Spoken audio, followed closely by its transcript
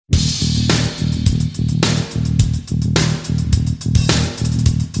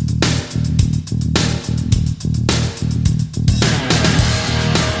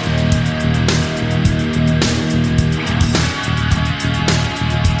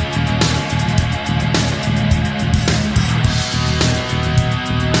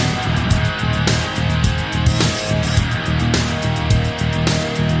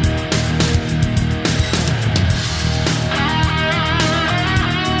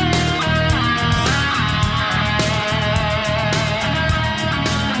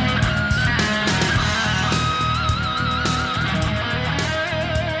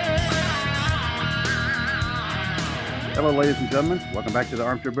gentlemen, welcome back to the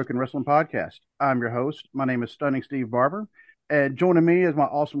Armchair Book and Wrestling Podcast. I'm your host. My name is Stunning Steve Barber, and joining me as my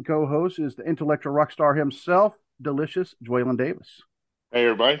awesome co-host is the intellectual rock star himself, Delicious Dwaylon Davis. Hey,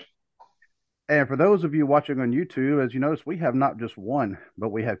 everybody. And for those of you watching on YouTube, as you notice, we have not just one, but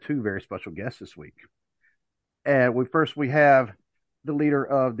we have two very special guests this week. And we have the leader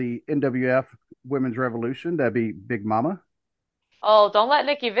of the NWF Women's Revolution, that'd be Big Mama. Oh, don't let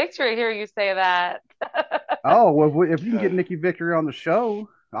Nikki Victory hear you say that. Oh, well, if you can get Nikki Victory on the show,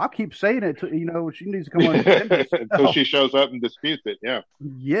 I'll keep saying it. She needs to come on and defend herself. Until she shows up and disputes it. Yeah.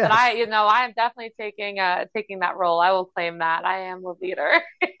 Yes. But I am definitely taking that role. I will claim that. I am the leader.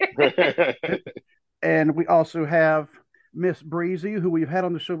 And we also have Miss Breezy, who we've had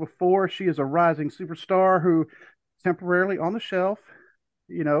on the show before. She is a rising superstar who temporarily on the shelf,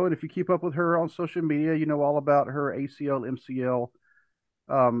 and if you keep up with her on social media, you know all about her ACL, MCL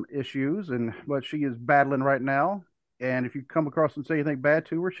issues, but she is battling right now. And if you come across and say anything bad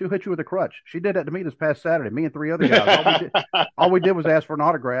to her, she'll hit you with a crutch. She did that to me this past Saturday. Me and three other guys. All we did was ask for an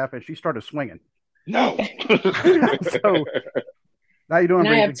autograph, and she started swinging. No. So how you doing?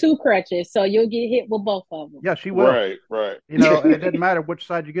 And I have two crutches, so you'll get hit with both of them. Yeah, she will. Right. And it doesn't matter which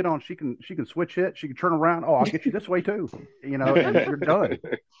side you get on. She can switch hit. She can turn around. Oh, I'll get you this way too. And you're done.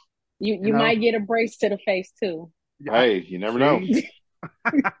 You might get a brace to the face too. Hey, you never know.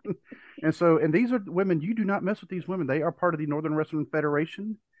 And these are women. You do not mess with these women. They are part of the Northern Wrestling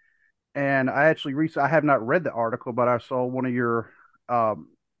Federation. And I actually I have not read the article, but I saw one of your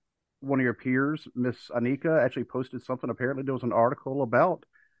peers, Miss Anika, actually posted something. Apparently, there was an article about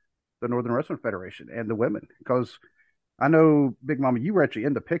the Northern Wrestling Federation and the women, because I know, Big Mama, you were actually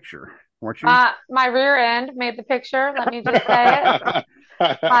in the picture, weren't you? My rear end made the picture. Let me just say it.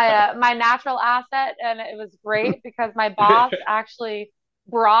 My natural asset, and it was great because my boss actually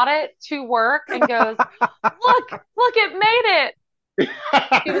brought it to work and goes, look, it made it.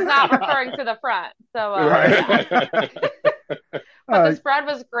 He was not referring to the front. So, but the spread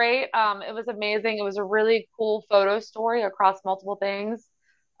was great. It was amazing. It was a really cool photo story across multiple things.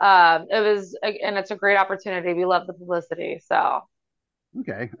 And it's a great opportunity. We love the publicity. So,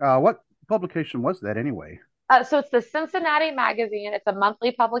 okay. What publication was that anyway? So it's the Cincinnati Magazine. It's a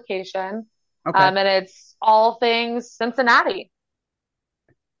monthly publication. Okay. And it's all things Cincinnati.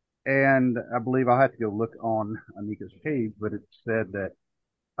 And I believe I'll have to go look on Anika's page, but it said that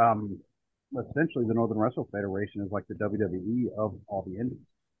essentially the Northern Wrestling Federation is like the WWE of all the indies.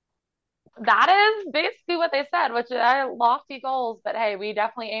 That is basically what they said, which are lofty goals, but hey, we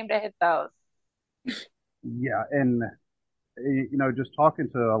definitely aim to hit those. Yeah, and just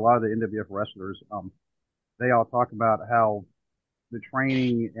talking to a lot of the NWF wrestlers, they all talk about how the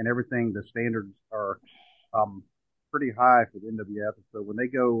training and everything, the standards are pretty high for the NWF. So when they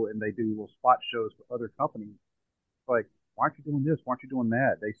go and they do little spot shows for other companies, like, why aren't you doing this? Why aren't you doing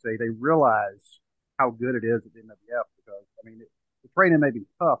that? They say they realize how good it is at the NWF because, the training may be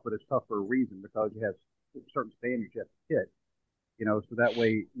tough, but it's tough for a reason because you have certain standards you have to hit. So that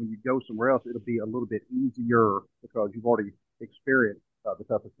way when you go somewhere else, it'll be a little bit easier because you've already experienced the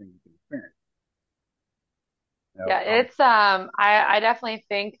toughest thing you can experience. Yeah, it's I definitely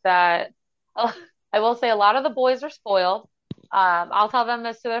think that I will say a lot of the boys are spoiled. I'll tell them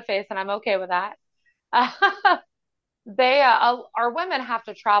this to their face, and I'm okay with that. Our women have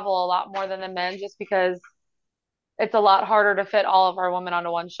to travel a lot more than the men just because it's a lot harder to fit all of our women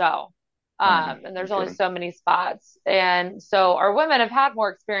onto one show. And there's only so many spots. And so our women have had more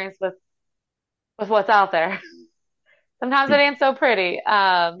experience with what's out there. Sometimes it ain't so pretty.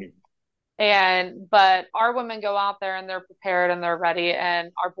 But our women go out there and they're prepared and they're ready,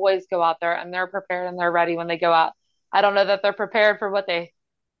 and our boys go out there and they're prepared and they're ready when they go out. I don't know that they're prepared for what they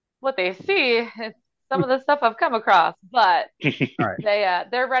see. Some of the stuff I've come across, but right.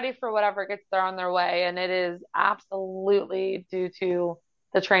 they're ready for whatever gets thrown their way, and it is absolutely due to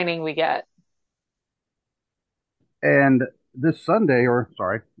the training we get. And this Saturday,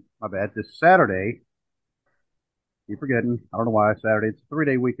 keep forgetting. I don't know why Saturday. It's a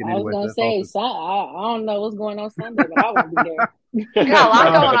 3-day weekend I was anyway. going to say, I don't know what's going on Sunday, but I won't be there. We got a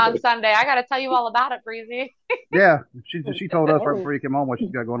lot going on Sunday. I got to tell you all about it, Breezy. Yeah, she told us right before you came on what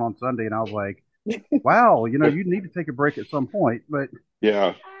she's got going on Sunday, and I was like, wow, you need to take a break at some point. But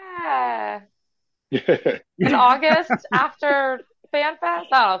yeah. In August after Fan Fest,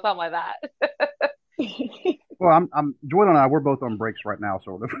 I don't know, something like that. Well, I'm Joy and I. We're both on breaks right now,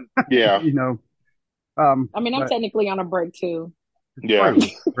 sort of. Yeah. I'm technically on a break too. Yeah. True.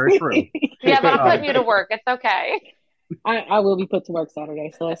 Very true. Yeah, but I'm putting you to work. It's okay. I will be put to work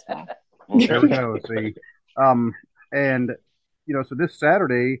Saturday, so that's fine. There we go. See, and so this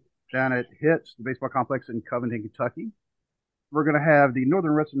Saturday down at Hits, the baseball complex in Covington, Kentucky, we're going to have the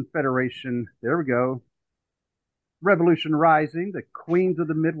Northern Wrestling Federation. There we go. Revolution Rising, the Queens of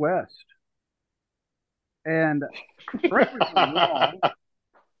the Midwest. And correct me if I'm wrong,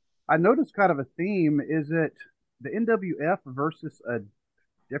 I noticed kind of a theme. Is it the NWF versus a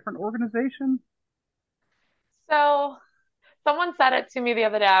different organization? So someone said it to me the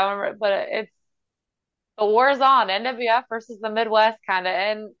other day, I remember, but it's the war's on, NWF versus the Midwest kind of.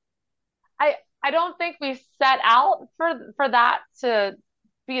 And I don't think we set out for that to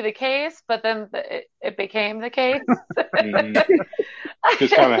be the case, but then it became the case. Mhm.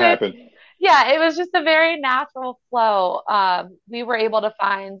 Just kind of happened. Yeah, it was just a very natural flow. We were able to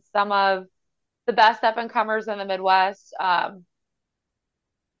find some of the best up and comers in the Midwest.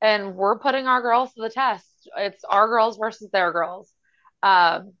 And we're putting our girls to the test. It's our girls versus their girls.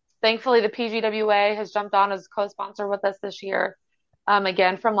 Thankfully, the PGWA has jumped on as co-sponsor with us this year,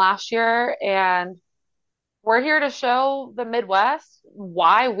 again from last year, and we're here to show the Midwest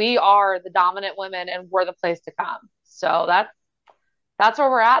why we are the dominant women and we're the place to come. So that's where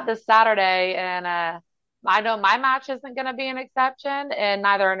we're at this Saturday, and I know my match isn't going to be an exception, and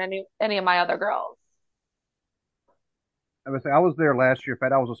neither are any of my other girls. I would say I was there last year. In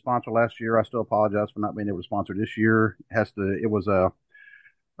fact, I was a sponsor last year. I still apologize for not being able to sponsor this year. It was a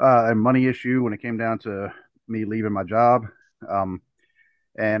money issue when it came down to me leaving my job. Um,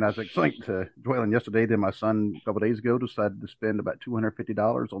 and I was explaining to Dwaylen yesterday that my son a couple of days ago decided to spend about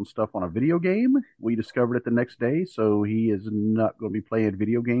 $250 on stuff on a video game. We discovered it the next day, so he is not going to be playing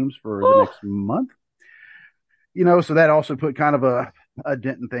video games for the next month. So that also put kind of a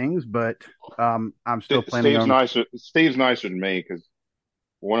dent in things, but I'm still planning Steve's on. nicer. Steve's nicer than me because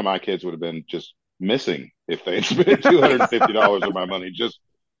one of my kids would have been just missing if they had spent $250 of my money. Just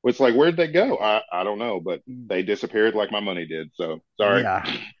it's like, where'd they go? I don't know, but they disappeared like my money did. So sorry. Yeah.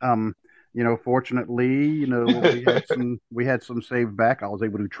 Fortunately, we had some saved back. I was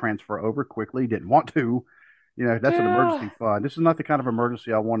able to transfer over quickly. Didn't want to. That's an Yeah. emergency fund. This is not the kind of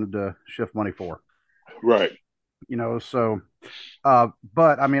emergency I wanted to shift money for. Right. So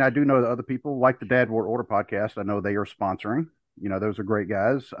but I mean I do know that other people like the Dad Ward Order podcast. I know they are sponsoring. Those are great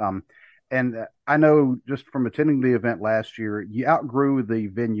guys. And I know just from attending the event last year, you outgrew the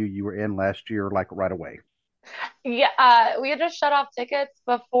venue you were in last year like right away. Yeah, we had just shut off tickets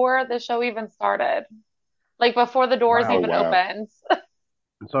before the show even started, like before the doors Oh Wow. even wow. opened.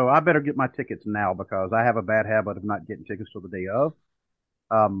 So I better get my tickets now because I have a bad habit of not getting tickets till the day of.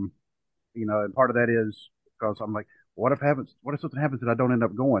 Um, and part of that is because I'm like, what if something happens that I don't end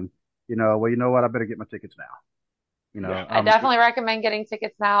up going? Well, you know what? I better get my tickets now. You Yeah. know, I definitely recommend getting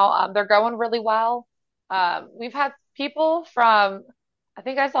tickets now. They're going really well. We've had people from, I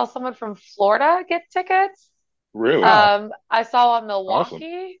think I saw someone from Florida get tickets. Really wow. I saw a awesome.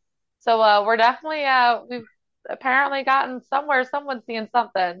 Milwaukee. So we're definitely we've apparently gotten somewhere. Someone's seeing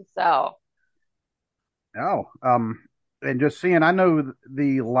something. So Oh, and just seeing, I know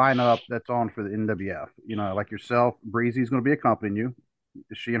the lineup that's on for the NWF. Like yourself, Breezy's going to be accompanying you.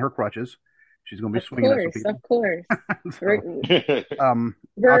 She and her crutches. She's going to be Of swinging at some course, people. of course. So, Okay. I'll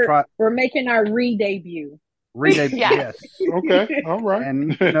We're try we're making our re-debut. re-debut. yes. Yes, All right.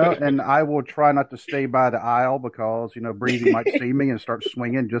 and I will try not to stay by the aisle because Breezy might see me and start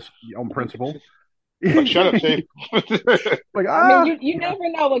swinging just on principle. Like, shut up, Steve. Like I mean, ah, you never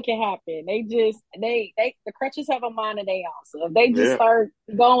know what can happen. They the crutches have a mind of their own. So if they just Yeah. start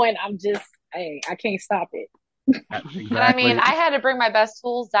going, hey, I can't stop it. And I mean, exactly. I had to bring my best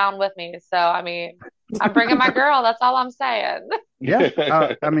tools down with me. So I mean, I'm bringing my girl. That's all I'm saying.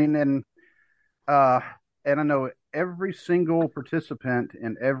 Yeah, I mean, uh, and I know every single participant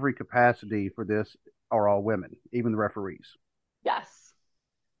in every capacity for this are all women, even the referees. Yes.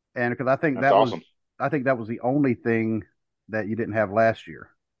 And because I think That's that was, awesome. I think that was the only thing that you didn't have last year.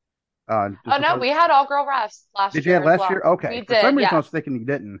 Oh Just no, because we had all girl refs last did you year have as last year? well. Okay, We for some did, reason I yes. was thinking you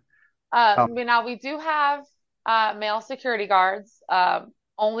didn't. Now we do have male security guards,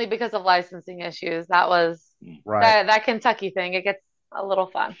 only because of licensing issues. That was Right. that Kentucky thing. It gets a little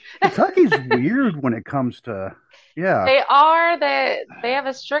fun. Kentucky's weird when it comes to yeah. They have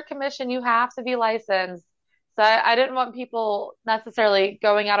a strict commission. You have to be licensed. So I didn't want people necessarily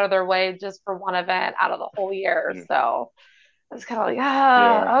going out of their way just for one event out of the whole year. Yeah. So I was kind of like,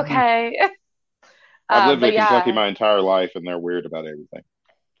 Yeah. okay. I've lived But in Kentucky yeah, my entire life, and they're weird about everything.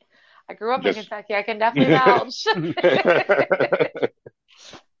 I grew up in Just Kentucky. I can definitely vouch.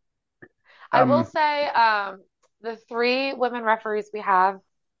 I will um say, the three women referees we have,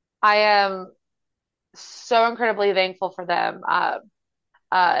 I am so incredibly thankful for them.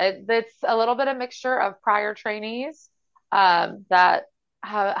 It's a little bit of mixture of prior trainees that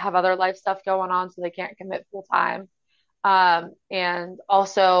have other life stuff going on, so they can't commit full time. and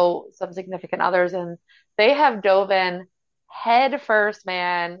also some significant others. And they have dove in head first,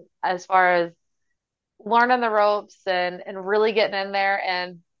 man, as far as learning the ropes and really getting in there.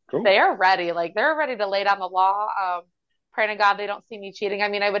 And Cool. they are ready. Like they're ready to lay down the law. Praying to God they don't see me cheating. I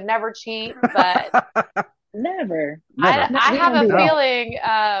mean, I would never cheat, but Never. I Never. No, I we have don't a do that. No. feeling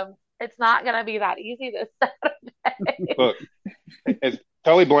it's not going to be that easy this Saturday. Look, as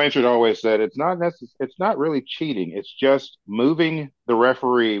Tully Blanchard always said, it's not really cheating. It's just moving the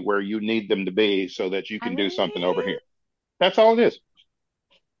referee where you need them to be so that you I can mean, do something over here. That's all it is. is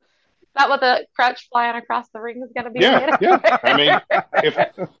that what the crutch flying across the ring is going to be Yeah, later? yeah. I mean, if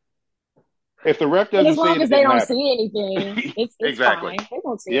if the ref And as doesn't see long it, as it they didn't don't happen. see anything, it's Exactly. fine. They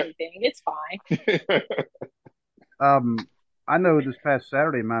don't see Yep. anything. It's fine. Um, I know this past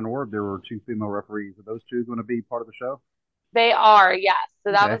Saturday in Mount Orb there were two female referees. Are those two going to be part of the show? They are, yes.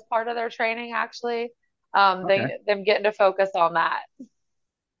 So that Okay. was part of their training actually. Okay. Them getting to focus on that.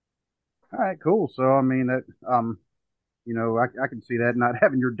 All right. Cool. So I mean that I can see that not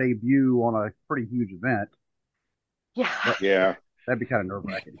having your debut on a pretty huge event. Yeah. That Yeah. that'd be kind of nerve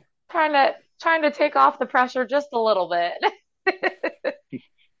wracking. Trying to take off the pressure just a little bit.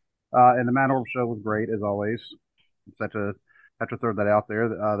 And the Mount Orb show was great as always. Such a have to throw that out there.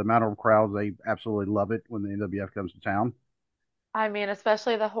 The Mount Orb crowds they absolutely love it when the NWF comes to town. I mean,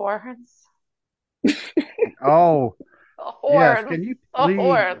 especially the horns. Oh The yes, horns. can you The please?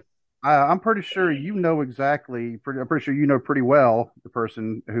 horns. I'm pretty sure you know exactly. I'm pretty sure you know pretty well the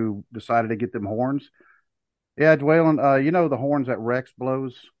person who decided to get them horns. Yeah, Dwaylen. You know the horns that Rex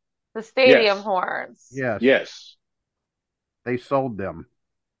blows. The stadium Yes. horns. Yes, Yes. they sold them.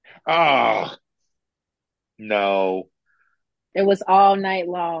 Oh, no. It was all night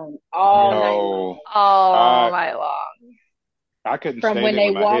long. All Yes. night No. long. All I night long. I couldn't From stand when it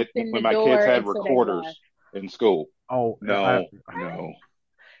they walked in when the my kids door had until they left. recorders in school. Oh, No, no.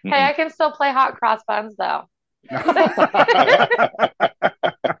 Hey, Mm-mm. I can still play hot cross buns though.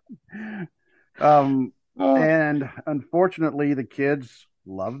 um, Oh, and unfortunately, the kids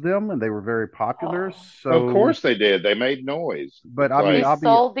loved them and they were very popular. Oh. of So, course they did. They made noise. but It's I mean, They like,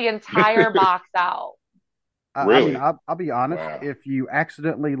 sold the entire box out. really? I'll be honest. Wow. If you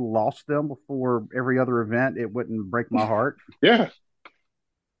accidentally lost them before every other event, it wouldn't break my heart. Yeah.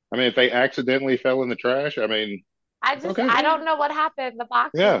 I mean, if they accidentally fell in the trash, I mean, okay. I don't know what happened. The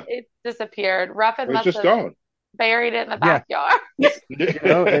box just Yeah. it disappeared. Ruffin It's must just have gone. buried it in the Yeah, backyard.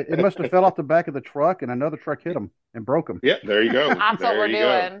 it must have fell off the back of the truck and another truck hit them and broke them. Yeah, there you go. That's what There we're you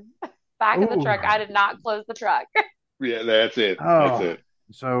go. doing. Back in the Ooh, truck. I did not close the truck. Yeah, that's it. That's oh, it.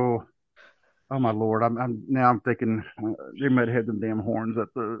 so oh my lord, I'm now I'm thinking they might have them damn horns at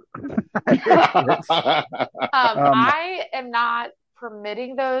the at their kids. Um, I am not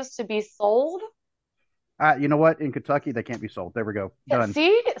permitting those to be sold. you know what? In Kentucky, they can't be sold. There we go. Yeah, Done.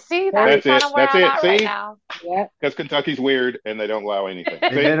 see, There, that's That's kind it. of where That's I'm it. at right See? now. yep, Because Kentucky's weird and they don't allow anything. They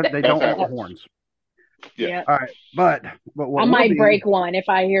See? they That's don't how it want yep, works. horns. Yeah. yep. All right, but I what will might be? break one if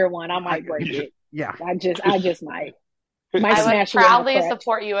I hear one. I I might break it. yeah. I just might I would smash it with my proudly crutch.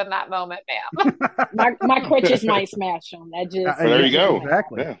 support you in that moment, ma'am. My crutches might smash them. Well, there That you just go. might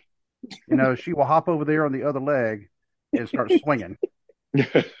exactly. happen. Yeah. She will hop over there on the other leg and start swinging.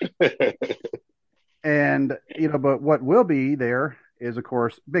 And but what will be there is, of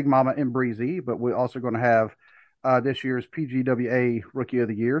course, Big Mama and Breezy. But we're also going to have this year's PGWA Rookie of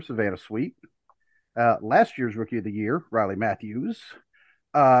the Year, Savannah Sweet. Last year's Rookie of the Year, Riley Matthews.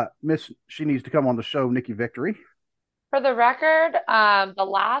 Miss, she needs to come on the show, Nikki Victory. For the record, the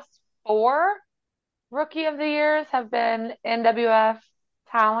last four rookie of the years have been NWF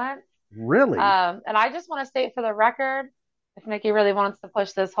talent. Really? And I just want to state for the record, if Nikki really wants to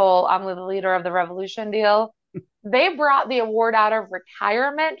push this whole I'm the leader of the revolution deal, they brought the award out of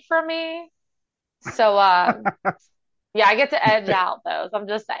retirement for me. So yeah, I get to edge out those. I'm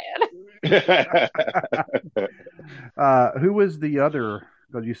just saying. Who was the other?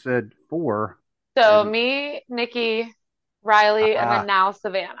 Because you said four. So And me, Nikki, Riley, and then now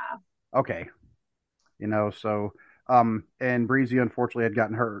Savannah. okay, so and Breezy unfortunately had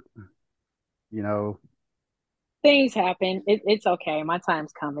gotten hurt. You know, Things happen. It's okay. My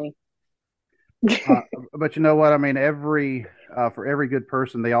time's coming. uh, but you know what? I mean, for every good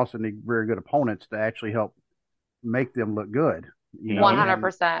person, they also need very good opponents to actually help make them look good. Mhm. And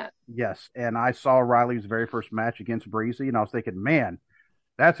 100%. yes, and I saw Riley's very first match against Breezy, and I was thinking, man,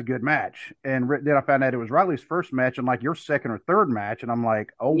 that's a good match. And then I found out it was Riley's first match and like your second or third match, and I'm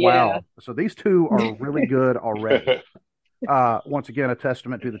like, oh Yeah. wow, so these two are really good already. Once again, a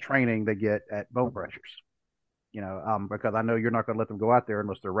testament to the training they get at Bone Brushers. Because I know you're not going to let them go out there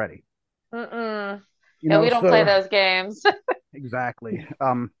unless they're ready. Mm-mm. Yeah, we don't play those games. exactly.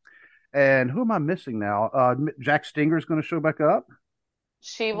 And who am I missing now? Jack Stinger's going to show back up.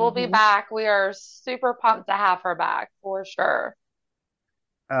 She will be Hmm. back. We are super pumped to have her back for sure.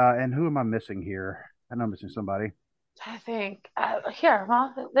 And who am I missing here? I know I'm missing somebody. I think here,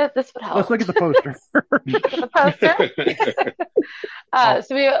 well, this would Let's help. look at the poster. Look at the poster. Oh,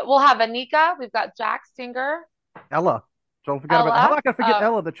 So we'll have Anika. We've got Jack Stinger, Ella. Don't forget about. How am Ella. I going to forget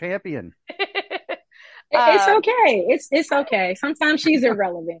Ella, the champion? It's Um, okay. It's okay. Sometimes she's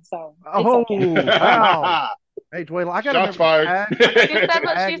irrelevant, so it's Oh, okay. wow. Hey, Dwayne, I got to Shots remember to fired. tag. she said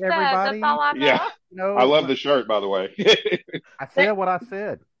what she said. That's Everybody. all I Yeah. know. You I know, love the shirt, by the way. I said what I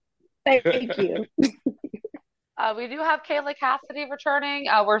said. Thank you. We do have Kayla Cassidy returning.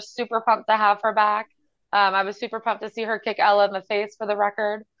 We're super pumped to have her back. I was super pumped to see her kick Ella in the face for the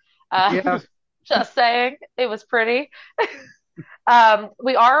record. Yeah. Just saying, it was pretty.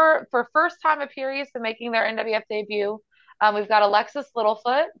 We are, for first time appearees to making their NWF debut. We've got Alexis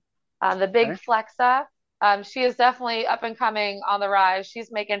Littlefoot, the big Okay. Flexa. She is definitely up and coming on the rise.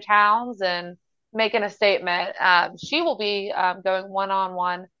 She's making towns and making a statement. She will be going one on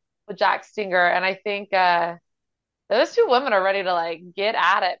one with Jack Stinger, and I think those two women are ready to like get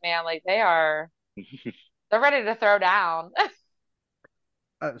at it, man. Like they're ready to throw down.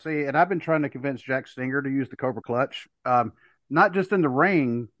 See, and I've been trying to convince Jack Stinger to use the Cobra Clutch, not just in the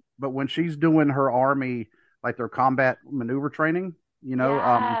ring, but when she's doing her army, like their combat maneuver training.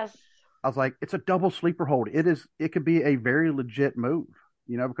 Yes. I was like, it's a double sleeper hold. It is. It could be a very legit move.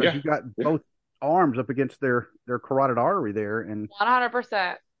 Because Yeah. you got Yeah. both arms up against their carotid artery there, and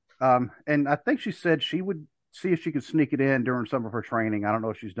 100%. and I think she said she would see if she could sneak it in during some of her training. I don't know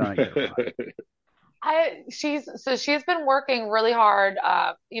if she's done it yet or not. She's been working really hard,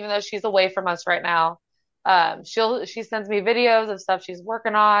 even though she's away from us right now. She sends me videos of stuff she's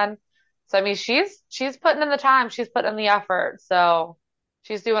working on. So I mean she's putting in the time, she's putting in the effort. So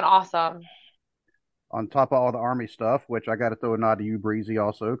she's doing awesome. On top of all the army stuff, which I got to throw a nod to you, Breezy,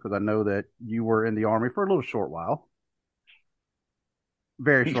 also because I know that you were in the army for a little short while,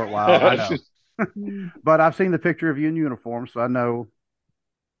 very short while. I know, but I've seen the picture of you in uniform, so I know.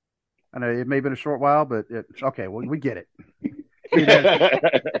 I know it may have been a short while, but it's okay. Well, we get it.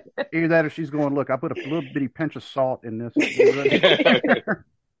 Either that or she's going, look, I put a little bitty pinch of salt in this.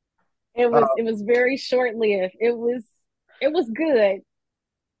 It was very short lived. It was good.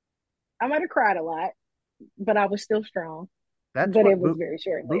 I might have cried a lot, but I was still strong. That's But what it was very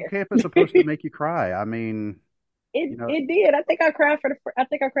short boot lived. camp is supposed to make you cry. I mean, It you know, it did. I think I cried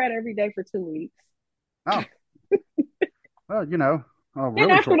every day for 2 weeks. oh, well, oh, And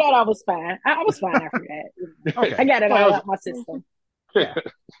really after short. that, I was fine. I was fine after that. I Okay. got it all Well, out my system. Yeah.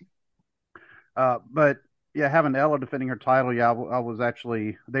 But yeah, having Ella defending her title, yeah, I was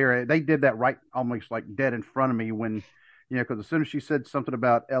actually there. They did that right, almost like dead in front of me when, because as soon as she said something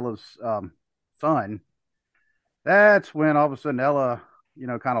about Ella's son, that's when all of a sudden Ella,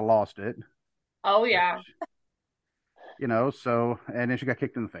 kind of lost it. Oh Which, yeah. so and then she got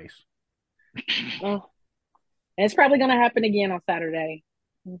kicked in the face. Oh, and it's probably going to happen again on Saturday.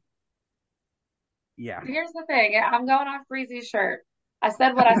 Yeah. Here's the thing. I'm going off Breezy's shirt. I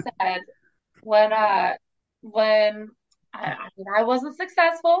said what I said when I mean I wasn't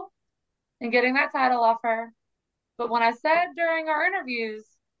successful in getting that title off her. But when I said during our interviews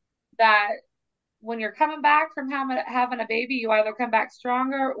that when you're coming back from having a baby, you either come back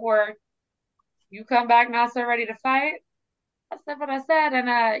stronger or you come back not so ready to fight. I said what I said,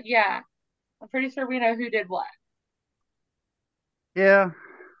 and yeah, I'm pretty sure we know who did what. Yeah.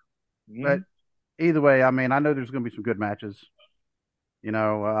 But either way, I mean, I know there's going to be some good matches. You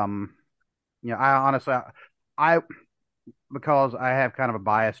know, I honestly, I because I have kind of a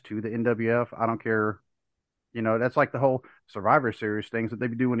bias to the NWF. I don't care. That's like the whole Survivor Series things that they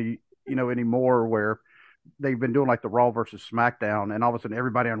be doing, anymore, where they've been doing like the Raw versus SmackDown, and all of a sudden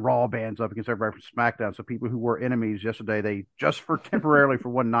everybody on Raw bands up against everybody from SmackDown. So people who were enemies yesterday, they just for temporarily for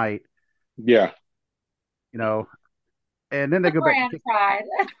one night, yeah. you know, and then they The go back to brand kick, pride.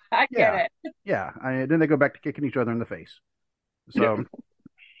 I get yeah, it. yeah, then they go back to kicking each other in the face.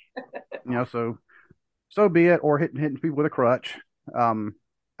 Yeah. So so be it, or hitting people with a crutch.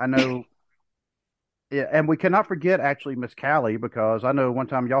 I know. Yeah, and we cannot forget actually Miss Callie because I know one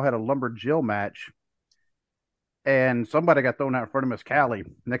time y'all had a Lumberjill match and somebody got thrown out in front of Miss Callie.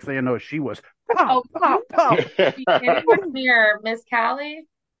 Next thing you know, she was pop, Oh, pop, pop. anywhere near Miss Callie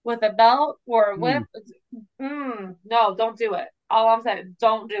with a belt or a whip. Mm. No, don't do it. All I'm saying,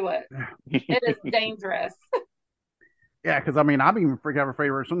 don't do it. It is dangerous. Yeah, because I mean, I'm even freaking out afraid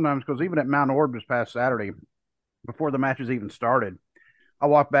of her sometimes because even at Mount Orb this past Saturday, before the matches even started, I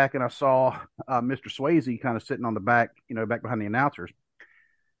walked back and I saw Mr. Swayze kind of sitting on the back, back behind the announcers.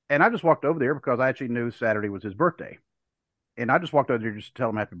 And I just walked over there because I actually knew Saturday was his birthday. And I just walked over there just to tell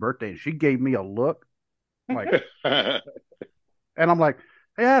him happy birthday. And she gave me a look like, and I'm like,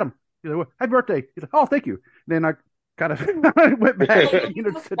 hey, Adam, he's like, well, happy birthday. He's like, oh, thank you. And then I kind of went back, said,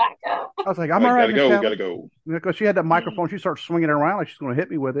 I was like, I'm all Like, right, gotta Miss go, Callie. gotta go. Because she had that microphone. She starts swinging it around like she's going to hit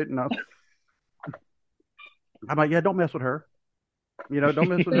me with it. And I'm like, yeah, don't mess with her. Don't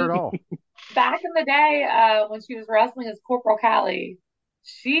mess with her at all. Back in the day, when she was wrestling as Corporal Callie,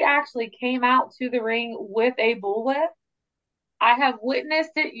 she actually came out to the ring with a bullwhip. I have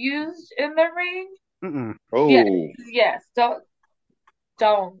witnessed it used in the ring. Mm-mm. Yes, Oh, yes. Don't,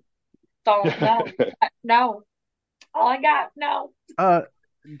 no, no. All I got, no.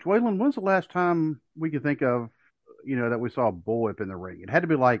 Dwaylon, when's the last time we could think of, that we saw a bullwhip in the ring? It had to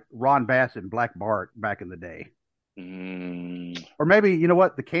be like Ron Bass and Black Bart back in the day. mm, Or maybe, you know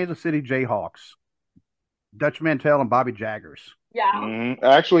what? The Kansas City Jayhawks, Dutch Mantell and Bobby Jaggers. Yeah.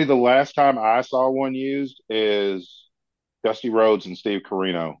 Actually, the last time I saw one used is Dusty Rhodes and Steve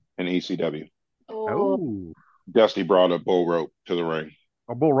Corino in ECW. Oh, Oh, Dusty brought a bull rope to the ring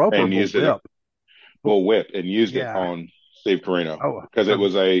a bull rope or a and bull used it, whip? bull whip, and used it Yeah. on Steve Corino Oh, because it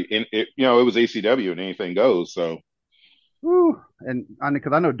was it was ECW and anything goes. So, whew. And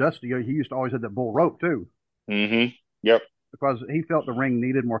because I know Dusty, he used to always have that bull rope too, yep. because he felt the ring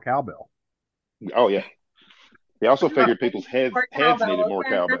needed more cowbell. Oh yeah. He also figured people's more heads needed cowbell. more Okay,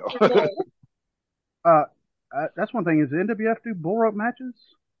 good cowbell. for bull. Uh, that's one thing. Is the NWF do bull rope matches?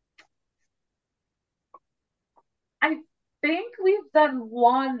 I think we've done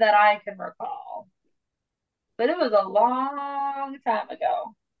one that I can recall, but it was a long time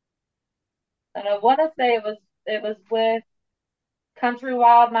ago. And I want to say it was with Country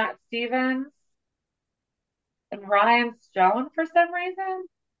Wild Matt Stevens and Ryan Stone for some reason.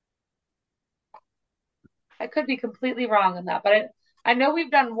 I could be completely wrong on that, but I know we've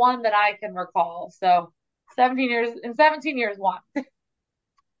done one that I can recall. So 17 years, one.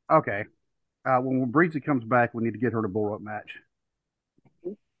 Okay. When Breezy comes back, we need to get her to bull rope match.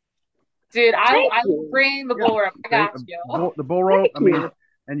 Dude, Thank I will you. bring the Yeah. bull rope. I See, got you. the bull rope. Thank I mean, you.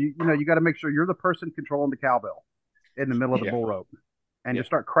 and you got to make sure you're the person controlling the cowbell in the middle of the Yeah, bull rope, and yeah. just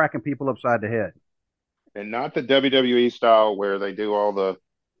start cracking people upside the head. And not the WWE style where they do all the,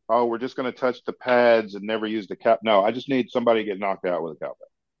 oh, we're just going to touch the pads and never use the cap. No, I just need somebody to get knocked out with a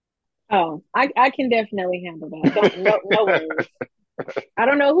Oh, I can definitely handle that. Don't no cowbell. worries. I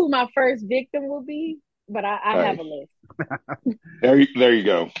don't know who my first victim will be, but I have Hey, a list. there you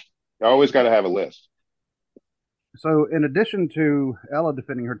go. You always got to have a list. So, in addition to Ella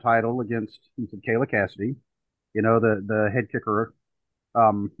defending her title against Kayla Cassidy, the head kicker,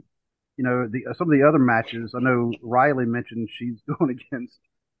 um, the some of the other matches. I know Riley mentioned she's going against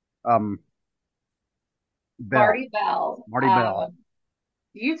um Bell, Marty Bell. Marty Bell.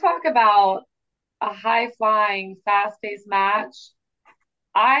 You talk about a high flying, fast paced match.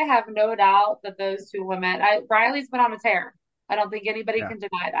 I have no doubt that those two women, Riley's been on a tear. I don't think anybody Yeah. can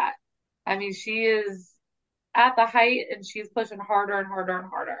deny that. I mean, she is at the height and she's pushing harder and harder and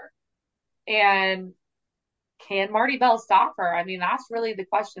harder. And can Marty Bell stop her? I mean, that's really the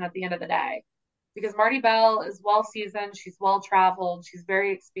question at the end of the day. Because Marty Bell is well seasoned, she's well traveled, she's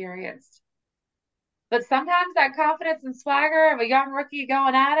very experienced. But sometimes that confidence and swagger of a young rookie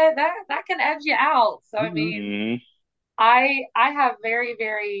going at it, that can edge you out. So I Mm-hmm. mean, Mm-hmm. I have very,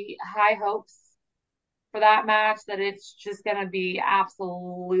 very high hopes for that match that it's just gonna be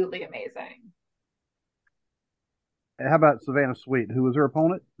absolutely amazing. How about Savannah Sweet? Who was her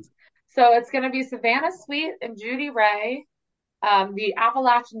opponent? So it's gonna be Savannah Sweet and Judy Ray, the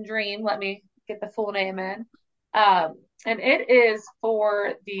Appalachian Dream. Let me get the full name in. And it is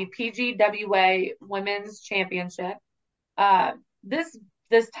for the PGWA Women's Championship.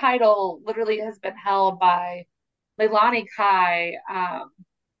 This title literally has been held by Leilani Kai,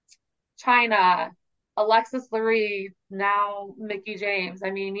 China, Alexis Lurie, now Mickey James.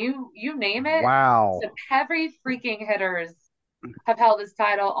 I mean, you name it. Wow. So heavy freaking hitters have held this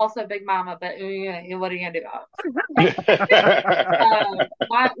title. Also Big Mama, but what are you gonna do about it?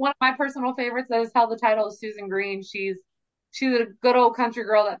 One of my personal favorites that has held the title is Susan Green. She's a good old country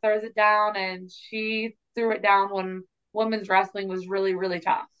girl that throws it down, and she threw it down when women's wrestling was really, really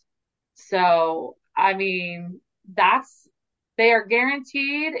tough. So, I mean, they are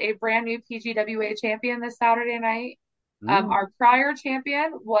guaranteed a brand new PGWA champion this Saturday night. Mm. Our prior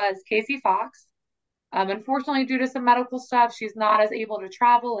champion was Casey Fox. Unfortunately, due to some medical stuff, she's not as able to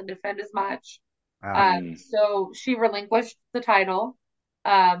travel and defend as much. Wow. So she relinquished the title.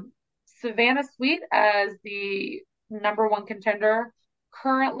 Um, Savannah Sweet as the number one contender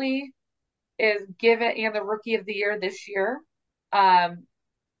currently is given and the rookie of the year this year um,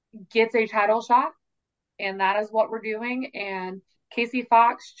 gets a title shot, and that is what we're doing. And Casey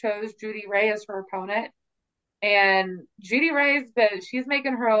Fox chose Judy Ray as her opponent. And Judy Ray's been, she's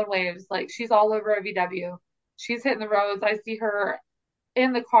making her own waves. Like she's all over OVW. She's hitting the roads. I see her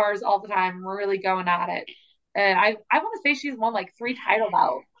in the cars all the time, really going at it. And I want to say she's won like three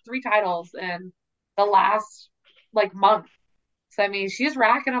titles in the last like month. So I mean, she's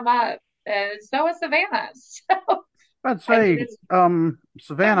racking them up, and so is Savannah. So I'd I mean, say, they're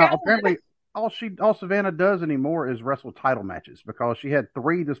Savannah, going. apparently all Savannah does anymore is wrestle title matches because she had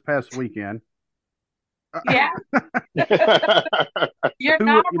three this past weekend. Yeah, you're Two,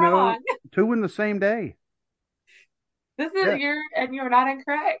 not wrong. two in the same day. This is Yeah, you're not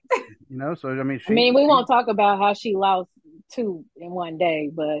incorrect. so I mean, I mean, we won't talk about how she lost two in one day,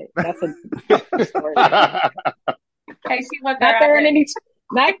 but that's a different story. Hey, she went there Not at throwing it. any,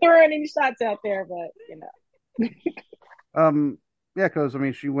 not throwing any shots out there, but yeah, because I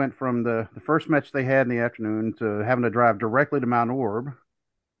mean, she went from the first match they had in the afternoon to having to drive directly to Mount Orb.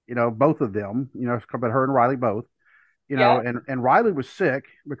 Both of them. But her and Riley both. Yep, And Riley was sick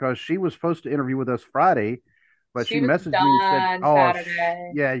because she was supposed to interview with us Friday, but she she was messaged me and said, done "Oh,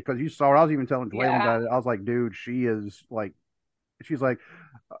 Saturday. yeah," because you saw her. I was even telling Dwayne Yeah. about it. I was like, "Dude, she is like." She's like,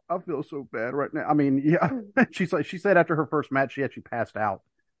 I feel so bad right now. I mean, yeah. She said after her first match, she actually passed out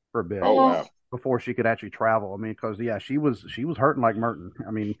for a bit Oh Oh, wow. before she could actually travel. I mean, because yeah, she was hurting like Merton.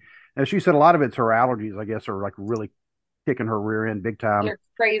 I mean, and she said a lot of it's her allergies, I guess, are like really kicking her rear end big time. they're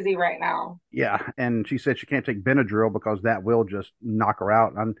crazy right now. Yeah, and she said she can't take Benadryl because that will just knock her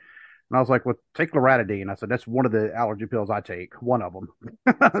out. And I was like, well, take Loratadine. I said that's one of the allergy pills I take, one of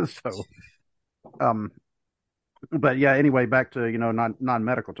them. So, um, but yeah, anyway, back to non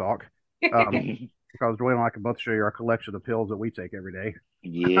medical talk. Um, because Dwayne and I can both show you our collection of pills that we take every day.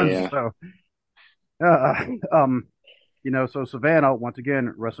 Yeah. So, uh, um, so Savannah once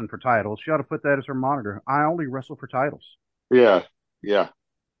again wrestling for titles. She ought to put that as her monitor. I only wrestle for titles. Yeah. Yeah.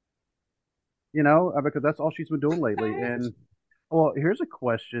 Because that's all she's been doing lately. And well, here's a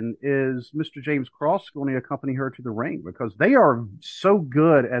question: is Mr. James Cross going to accompany her to the ring? Because they are so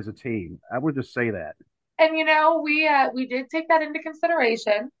good as a team. I would just say that. And we did take that into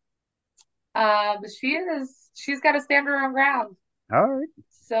consideration. She's got to stand her own ground. All right.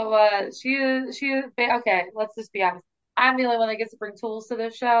 So she is okay. Let's just be honest. I'm the only one that gets to bring tools to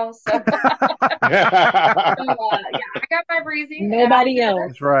this show. So, yeah, I got my breezy and I'm nobody else,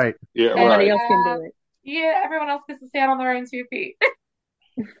 That's right. Yeah, and nobody right. else can do it. yeah, everyone else gets to stand on their own 2 feet.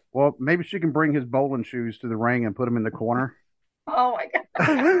 Well, maybe she can bring his bowling shoes to the ring and put them in the corner. Oh my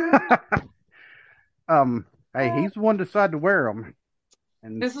Hey, God. he's the one to decide to wear them.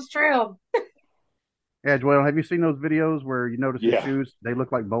 And This is true. yeah, Joel, have you seen those videos where you notice his Yeah. shoes? They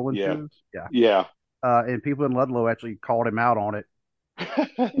look like bowling Yeah. shoes. Yeah. Yeah. And people in Ludlow actually called him out on it.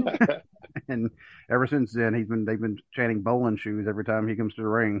 And ever since then, they've been chanting bowling shoes every time he comes to the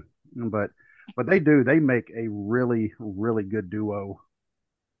ring. But they make a really, really good duo.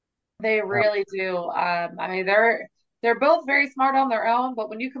 They Uh, really do. I mean, they're both very smart on their own, but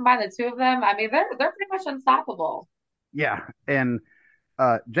when you combine the two of them, I mean, they're pretty much unstoppable. yeah. And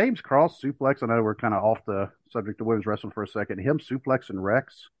James Cross suplex. I know we're kind of off the subject of women's wrestling for a second. Him suplexing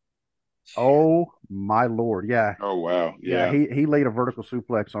Rex. Oh my lord. Yeah. Oh wow. Yeah. Yeah. He laid a vertical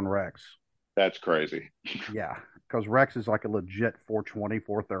suplex on Rex. That's crazy. Yeah. Because Rex is like a legit 420,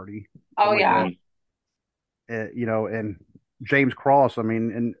 430, Oh something like yeah. Hmm. that. And James Cross, I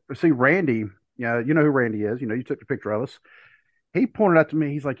mean, and see Randy, yeah, you know who Randy is. You took the picture of us. He pointed out to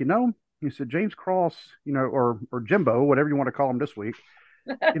me, he's like, he said, James Cross, or Jimbo, whatever you want to call him this week,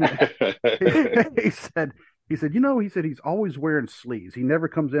 you know, he said, he said he's always wearing sleeves. He never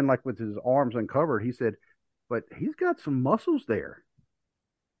comes in like with his arms uncovered. He said, but he's got some muscles there,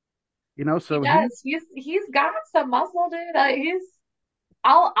 He so he, does. He's got some muscle, dude.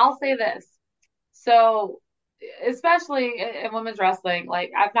 I'll say this. So, especially in women's wrestling,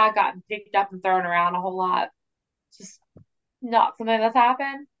 like I've not gotten picked up and thrown around a whole lot. Just not something that's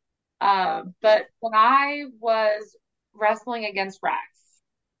happened. But when I was wrestling against Rex,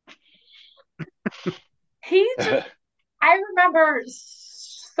 he just I remember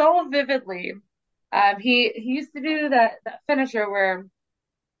so vividly. He used to do that finisher where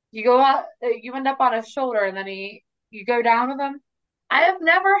you go out, you end up on his shoulder, and then you go down with him. I have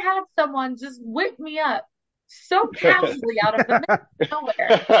never had someone just whip me up so casually out of the middle of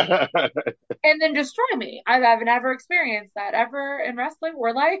nowhere and then destroy me. I've never experienced that ever in wrestling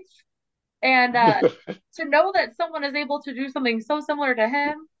or life. And to know that someone is able to do something so similar to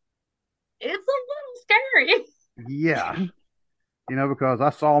him, it's a little scary. yeah. because I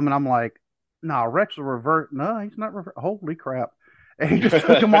saw him and I'm like, nah, Rex will revert. No, he's not revert. Holy crap. And he just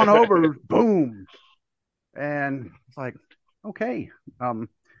took him on over, boom. And it's like, okay.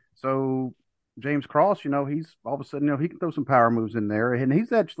 So James Cross, he's all of a sudden, he can throw some power moves in there. And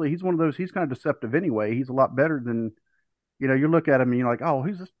he's one of those, he's kind of deceptive anyway. He's a lot better than, you look at him and you're like, oh,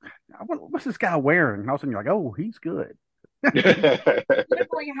 what's this guy wearing? And all of a sudden you're like, oh, he's good.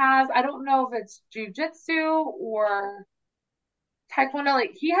 Definitely has, I don't know if it's jujitsu or taekwondo.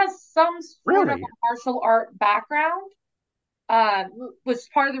 Like he has some sort of a Really? martial art background, which is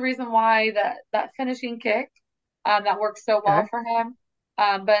part of the reason why that finishing kick, that works so well Okay. for him.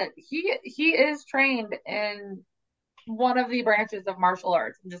 But he is trained in one of the branches of martial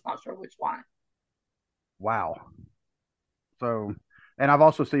arts. I'm just not sure which one. Wow. So, and I've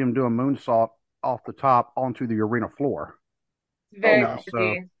also seen him do a moonsault off the top onto the arena floor. Oh Very wow. So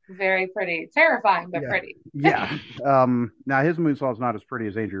pretty, very pretty, terrifying but yeah, pretty. yeah. Now his moonsault's not as pretty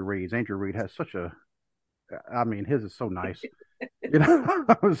as Andrew Reed's. Andrew Reed has I mean, his is so nice, you know.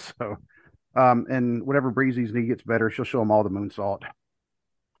 So, and whenever Breezy's knee gets better, she'll show him all the moonsault.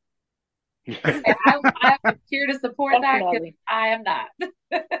 I'm here to support that because Definitely. I am not.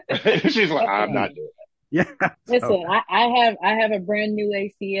 She's like, I'm Definitely. not doing Yeah. So Listen, I have a brand new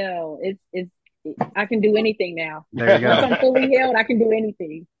ACL. It's I can do anything now. there you Once go. I'm it. fully healed, I can do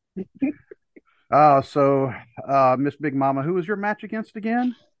anything. So, Miss Big Mama, who was your match against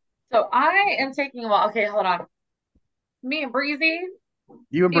again? So I am taking, well, okay, hold on. Me and Breezy,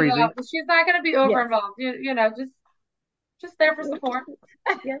 You and Breezy. she's not going to be over Yes. involved. Just there for support.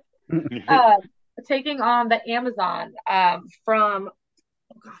 Yes. Um, Taking on the Amazon, from,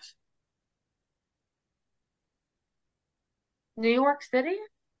 oh gosh, New York City.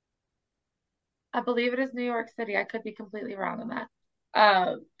 I believe it is New York City. I could be completely wrong on that.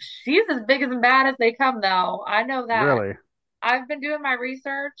 She's as big as and bad as they come, though. I know that. Really? I've been doing my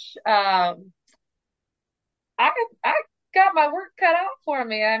research. I I got my work cut out for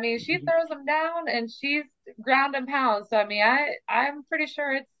me. I mean, she throws them down and she's ground and pound. So I mean, I'm pretty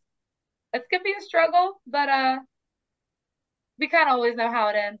sure it's gonna be a struggle, but we kind of always know how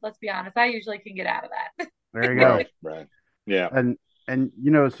it ends. Let's be honest. I usually can get out of that. There you go. Right, right. Yeah. And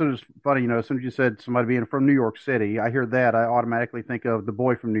as soon as funny, as soon as you said somebody being from New York City, I hear that I automatically think of the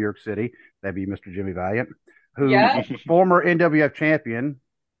boy from New York City. That'd be Mr. Jimmy Valiant, who Yep, former NWF champion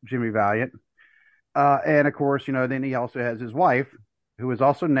Jimmy Valiant, and of course, then he also has his wife, who is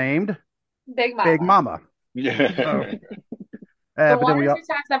also named Big Big Mama. Mama. So, Yeah. The but one then or we two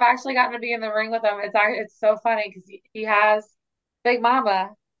times I've actually gotten to be in the ring with him, it's so funny because he has Big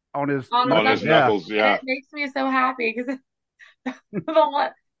Mama on his on his On his knuckles, knuckles, yeah. knuckles, and yeah. it makes me so happy because the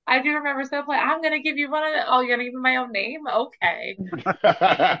one I do remember so play. I'm gonna give you one of the. Oh, you're gonna give me my own name? Okay.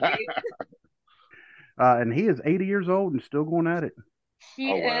 And he is 80 years old and still going at it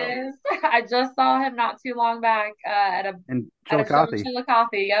He Oh wow. is. I just saw him not too long back, in at a show in Chillicothe. Chillicothe.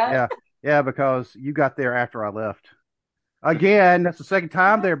 Yep. Yeah, yeah, because you got there after I left. Again, that's the second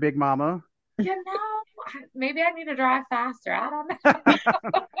time there, Big Mama. Maybe I need to drive faster. I don't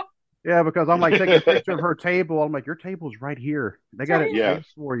know. Yeah, because I'm like taking a picture of her table. I'm like, your table's right here. They It's got right it here. Yeah. saved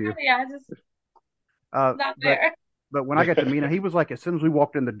for you. Yeah, just Uh, not but there. but when I got to meet him, he was like, as soon as we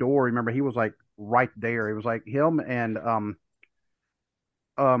walked in the door, remember, he was like right there. It was like him and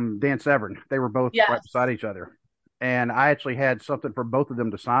Dan Severn. They were both right Yes. beside each other, and I actually had something for both of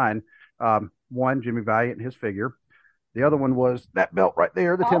them to sign. One, Jimmy Valiant, his figure. The other one was that belt right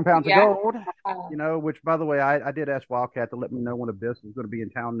there, the Oh 10 pounds of yeah. gold. Which by the way, I did ask Wildcat to let me know when Abyss is going to be in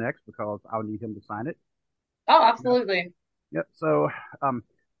town next because I'll need him to sign it. Oh, Yep. absolutely. Yep. So,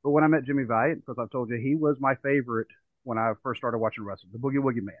 but when I met Jimmy Valiant, because I told you he was my favorite when I first started watching wrestling, the Boogie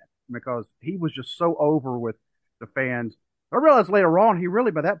Woogie Man, because he was just so over with the fans. I realized later on he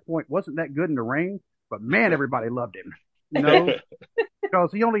really by that point wasn't that good in the ring, but man, everybody loved him. You know,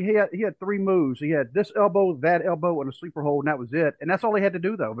 because he had three moves. He had this elbow, that elbow, and a sleeper hold, and that was it. And that's all he had to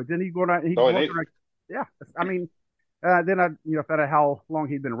do though. But then he go around, he Oh, I walked need around. Yeah, I mean, then I found out how long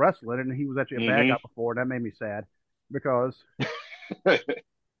he'd been wrestling, and he was actually a bad guy it. before, and that made me sad because Hmm.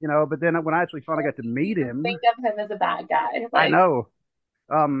 But then when I actually finally got to You meet even think him, of him as a bad guy. I Like, know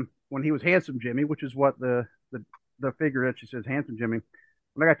when he was handsome Jimmy, which is what the figure that she says handsome Jimmy.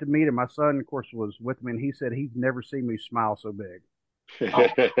 When I got to meet him, my son, of course, was with me, and he said he's never seen me smile so big. oh,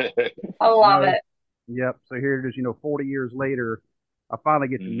 I love No, it. yep. So here it is, 40 years later, I finally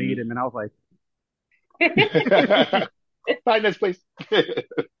get to meet Hmm. him, and I was like, Find this place.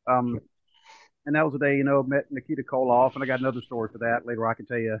 um, and that was the day, met Nikita Koloff, and I got another story for that later. I can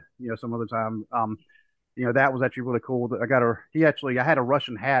tell you, some other time. That was actually really cool. That I had a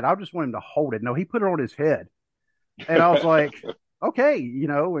Russian hat. I just wanted him to hold it. No, he put it on his head, and I was like, okay,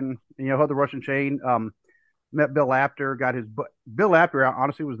 and had the Russian chain. Met Bill Apter, got his Bill Apter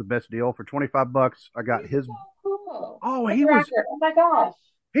honestly was the best deal for $25. I got He's his. so cool. Oh, What's your actor? Oh my gosh.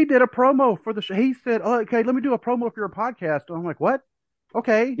 he did a promo for the show. He said, "Oh, okay, let me do a promo for your podcast." And I'm like, "What?"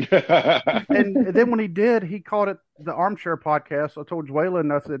 Okay. And then when he did, he called it the Armchair Podcast. I told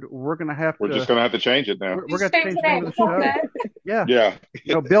Jwaylon, I said, "We're gonna have We're just to, gonna have to change it now. we're Just gonna have to change change the the name name. of the It's all show." good. Yeah,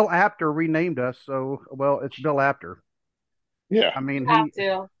 Yeah, Bill Apter renamed us, so well, it's Bill Apter. yeah, I mean, Have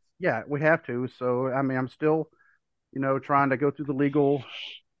to. yeah, we have to. So I mean, I'm still, trying to go through the legal,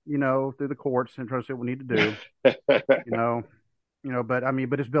 through the courts and trying to see what we need to do. You know, but I mean,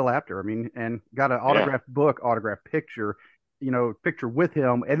 but it's Bill Apter. I mean, and got an yeah. autographed book, autographed picture, picture with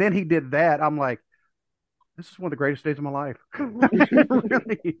him. And then he did that. I'm like, this is one of the greatest days of my life. It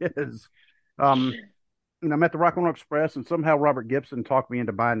really is. Um, I'm at the Rock and Roll Express, and somehow Robert Gibson talked me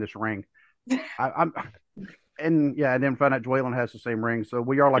into buying this ring. I'm, and yeah, and then find out Jwaylon has the same ring. So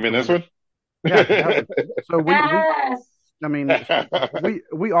we are You like mean the this Wonder. one? Yeah, that one. So Yes. I mean,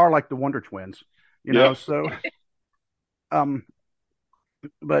 we are like the Wonder Twins, Yep. So, um,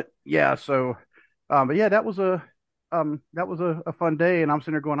 but yeah, so, but yeah, that was a fun day, and I'm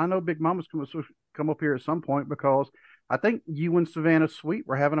sitting there going, I know Big Mama's going to come up here at some point because I think you and Savannah Sweet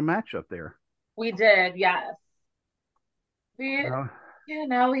were having a match up there. We did, yes. We, Uh,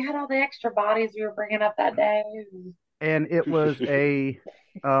 we had all the extra bodies we were bringing up that day. and it was a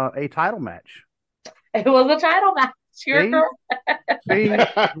title match. It was a title match. You're See, correct. see,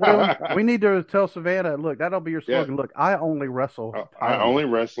 Waylon, we need to tell Savannah, look, that'll be your Yeah. slogan. Look, I only wrestle I title only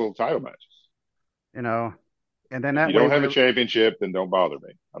matches, wrestle title matches. And then If that you way don't have we a championship, then don't bother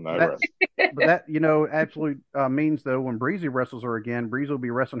me. I'm not a that wrestler. but that absolutely means though when Breezy wrestles her again, Breezy will be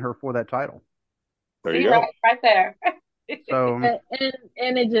wrestling her for that title. There you See, go. right there. So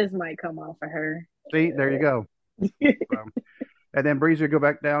And it just might come off of her. see, there you go. So, and then Breezy will go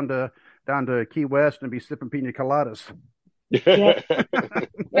back down to Key West and be sipping pina coladas Yep.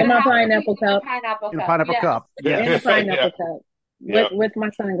 But In it my has to be pineapple in the cup. pineapple in a cup. pineapple Yes. cup. In the Yes, Yeah. pineapple cup. Yep. With my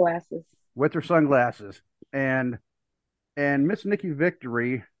sunglasses. with her sunglasses and Miss Nikki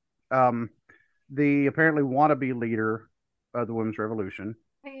Victory, um, the apparently wannabe leader of the Women's Revolution.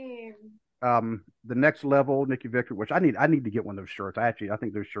 The next level, Nikki Victory, which I need to get one of those shirts. I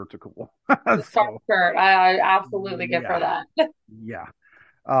think those shirts are cool. The scarf So shirt. I absolutely give her yeah, that. yeah.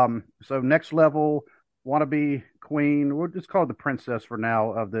 So next level, wannabe queen. We'll just call it the princess for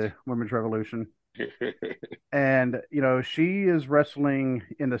now of the Women's Revolution. And she is wrestling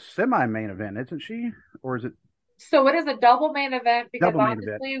in the semi-main event, isn't she? Or is it So it is a double main event because double main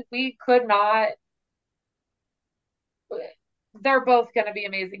event? honestly, we could not. They're both going to be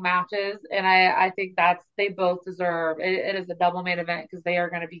amazing matches, and I think they both deserve. It is a double main event because they are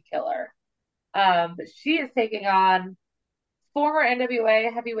going to be killer. But she is taking on former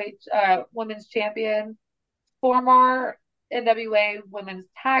NWA heavyweight women's champion, former NWA women's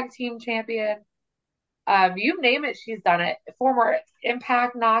tag team champion. You name it, she's done it. Former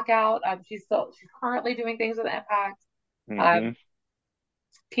Impact knockout. She's currently doing things with Impact. Hmm. Um,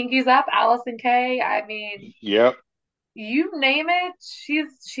 Pinkies up, Allison Kay. I mean, Yep. you name it,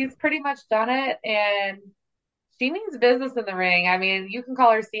 she's pretty much done it, and she means business in the ring. I mean, you can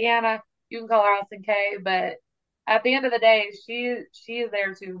call her Sienna, you can call her Allison Kay, but at the end of the day, she is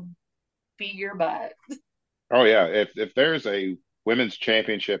there to beat your butt. Oh yeah. If there's a women's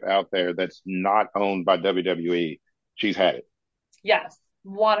championship out there that's not owned by WWE, she's had it. Yes,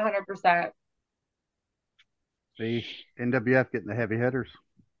 100%. See, NWF getting the heavy hitters.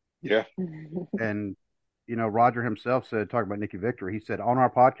 Yeah. And Roger himself said, talking about Nikki Victory, he said on our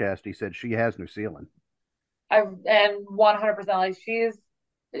podcast, he said she has no ceiling. And 100% like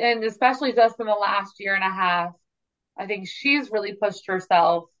and especially just in the last year and a half, I think she's really pushed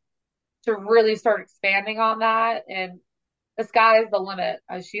herself to really start expanding on that. And the sky is the limit.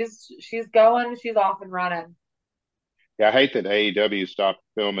 She's going, she's off and running. Yeah. I hate that AEW stopped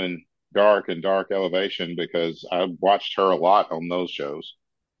filming Dark and Dark Elevation because I watched her a lot on those shows.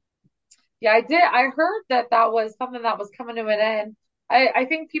 Yeah, I did. I heard that was something that was coming to an end. I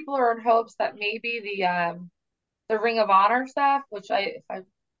think people are in hopes that maybe the Ring of Honor stuff, which if I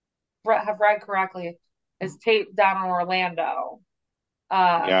have read correctly, is taped down in Orlando.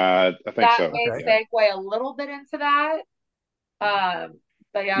 Um, Yeah, I think that so. may Okay. Yeah. segue a little bit into that.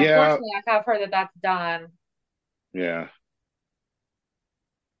 But yeah, Yeah. unfortunately, I have heard that that's done. Yeah.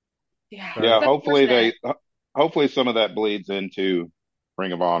 Yeah, So Yeah. it's unfortunate. Hopefully some of that bleeds into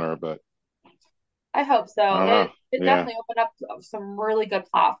Ring of Honor, but I hope I so. don't It know. it Yeah. definitely opened up some really good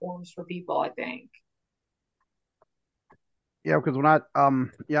platforms for people, I think. Yeah, because when I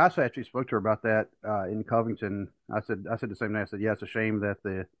actually spoke to her about that in Covington. I said the same thing. I said, yeah, it's a shame that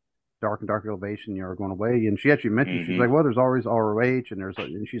the dark and dark elevation are going away. And she actually mentioned, she's Hmm. like, well, there's always ROH,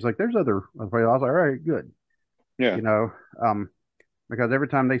 and she's like, there's other. I was like, all right, good, Yeah. you know, um, because every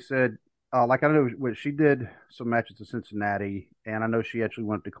time they said, like I know what she did some matches to Cincinnati, and I know she actually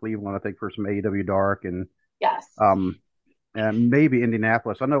went to Cleveland, I think, for some AEW Dark, Yes. um, and maybe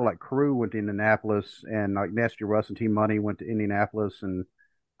Indianapolis. I know like Crew went to Indianapolis, and like Nasty Russ and Team Money went to Indianapolis, and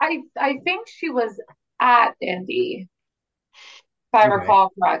I think she was at Indy, if I okay,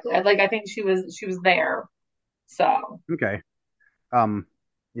 recall correctly. Like I think she was there. So okay. Um,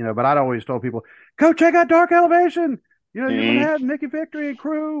 but I'd always told people, go check out Dark Elevation. You're going to Hmm. have Nikki Victory and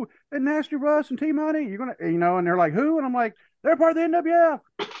Crew and Nasty Russ and T Money. You're going to, and they're like, who? And I'm like, they're part of the NWF.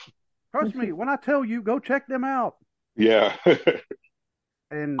 Trust me, when I tell you, go check them out. Yeah.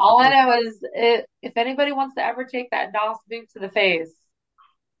 And of all I course, know is if anybody wants to ever take that DOS boot to the face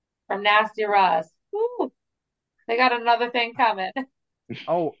from Nasty Russ, whew, they got another thing coming.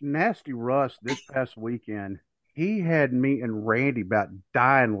 oh, Nasty Russ this past weekend, he had me and Randy about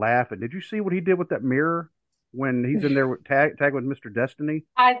dying laughing. Did you see what he did with that mirror when he's in there with tag with Mr. Destiny?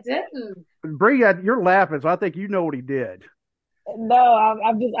 I didn't. Bree, you're laughing, so I think you know what he did. No,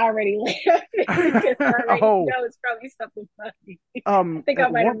 I'm just already laughing because I already Oh, know it's probably something funny. I think I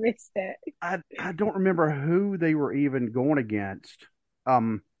at might have one missed that. I don't remember who they were even going against.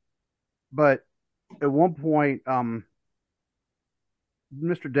 But at one point, Mr.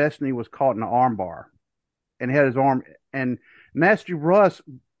 Destiny was caught in an armbar and had his arm, and Nasty Russ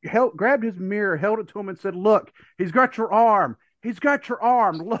grabbed his mirror, held it to him, and said, "Look, he's got your arm. He's got your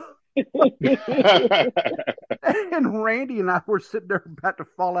arm. Look." And Randy and I were sitting there about to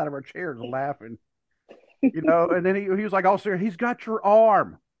fall out of our chairs laughing, And then he was like, "Oh, sir, he's got your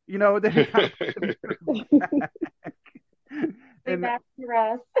arm." And then he kind of put the mirror back, Say and Nasty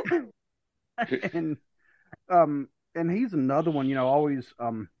Russ. and and he's another one. Always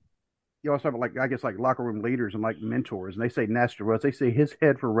you always talk about like I guess like locker room leaders and like mentors, and they say Nestor Rose. They say his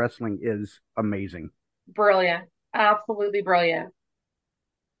head for wrestling is amazing. Brilliant. Absolutely brilliant.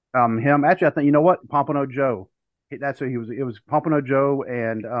 Him actually, I think what Pompano Joe. That's who he was. It was Pompano Joe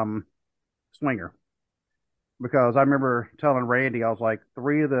and Swinger because I remember telling Randy, I was like,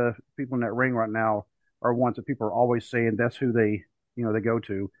 three of the people in that ring right now are ones that people are always saying that's who they go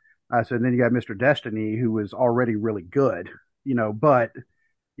to. I said, and then you got Mr. Destiny, who was already really good, but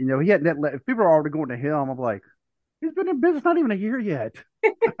he hadn't. If people are already going to him, I'm like, he's been in business not even a year yet.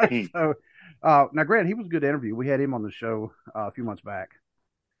 So now, granted, he was a good interview. We had him on the show a few months back,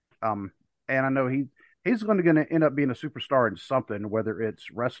 um, and I know he's going to end up being a superstar in something, whether it's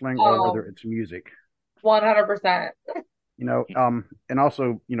wrestling or whether Oh, it's music. 100%. And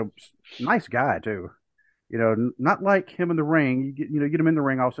also nice guy too. Not like him in the ring. You get him in the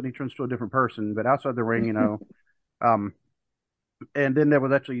ring, all of a sudden he turns to a different person. But outside the ring, um, and then there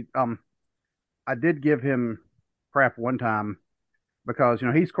was actually I did give him crap one time because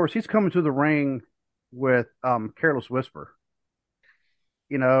he's of course he's coming to the ring with Careless Whisper.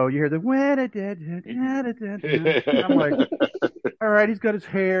 You hear the and I'm like, all right, he's got his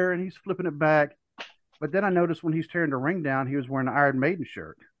hair and he's flipping it back. But then I noticed when he's tearing the ring down, he was wearing an Iron Maiden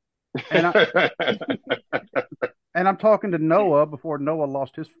shirt. And I and I'm talking to Noah before Noah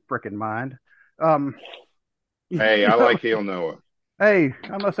lost his freaking mind. Um, Hey, you I know, like heel Noah. hey,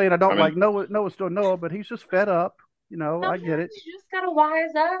 I'm not saying I I don't mean, like Noah. Noah's still Noah, but he's just fed up. I get Sometimes it. you just gotta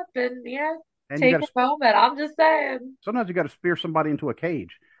wise up and And you take got a to moment. I'm just saying. sometimes you got to spear somebody into a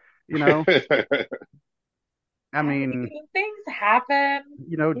cage. You know, I I mean, mean, things happen.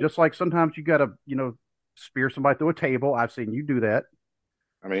 just like sometimes you got to spear somebody through a table. I've seen you do that.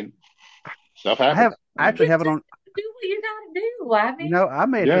 I mean, stuff I happens. I mean, actually You have it just on. do what you gotta do. I mean, I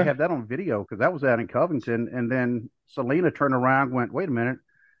may actually yeah. have that on video because that was out in Covington, and then Selena turned around, and went, "Wait a minute,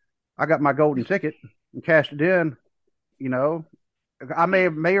 I got my golden ticket and cashed it in." You know, I may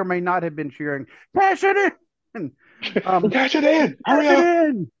or may not have been cheering, "Cash it in!" um, Cash it in. Hurry cash it up.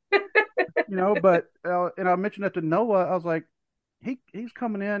 in. But and I mentioned that to Noah. I was like, he's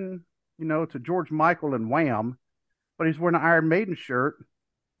coming in, to George Michael and Wham, but he's wearing an Iron Maiden shirt.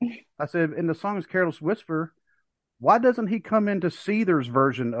 I said, in the song is Careless Whisper. Why doesn't he come into Seether's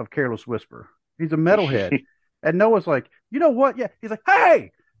version of Careless Whisper? He's a metalhead. And Noah's like, you know what? Yeah. He's like,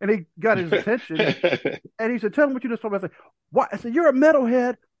 hey! And he got his attention. And he said, tell him what you just told me. I said, what? I said, you're a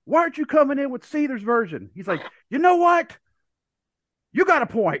metalhead. Why aren't you coming in with Seether's version? He's like, you know what? You got a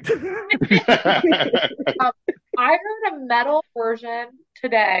point. um, I heard a metal version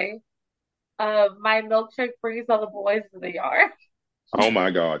today of my milkshake freeze on the boys of the yard. Oh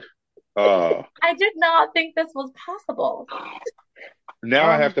my God. Uh, I did not think this was possible. Now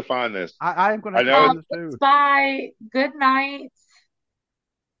I have Um, to find this. I am going to I have to know find it's this It's too. by Good Night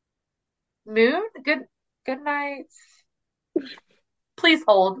Moon. Good Night. Please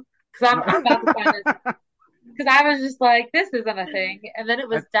hold, because No. I'm about to find this. Because I was just like, this isn't a thing, and then it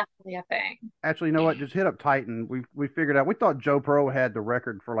was definitely a thing. Actually, you know what? Just hit up Titan. We figured out. We thought Joe Pro had the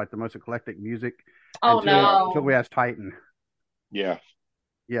record for like the most eclectic music Oh until no. we asked Titan. yeah.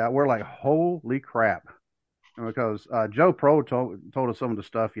 Yeah, we're like, holy crap! Because Joe Pro told us some of the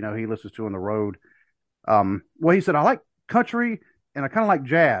stuff he listens to on the road. Well, he said I like country and I kind of like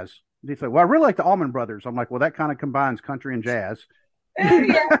jazz. And he said, well, I really like the Allman Brothers. I'm like, well, that kind of combines country and jazz,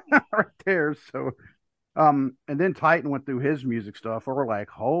 Yeah. right there. So, and then Titan went through his music stuff. Where we're like,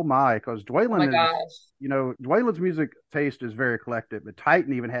 oh my, because Oh my Dwaylen is, gosh. Dwaylen's music taste is very eclectic, but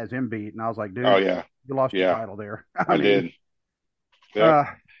Titan even has him beat. And I was like, Oh dude, yeah. you lost your Yeah. title there. I I mean, did. Yep. uh,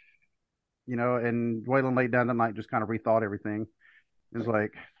 and Dwaylen laid down the night, just kind of rethought everything. It was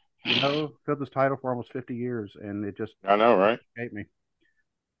like, filled this title for almost 50 years, and it just I know, right? escaped me.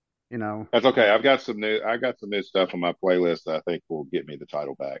 You know, That's okay. I got some new stuff on my playlist that I think will get me the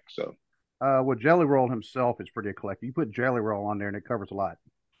title back. So well, Jelly Roll himself is pretty eclectic. You put Jelly Roll on there, and it covers a lot.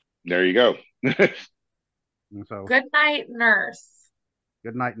 there you go. And so, Good Night Nurse.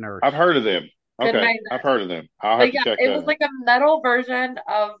 Good Night Nurse. I've heard of them. Good Okay. Night I've Nurse. heard of them. I'll But have to yeah, check it that was out. like a metal version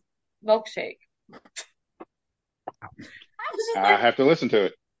of Milkshake. I was just I like, have to listen to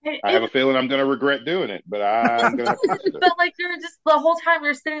it. I have it, a feeling I'm going to regret doing it, but I'm going to have to listen to but like you're just the whole time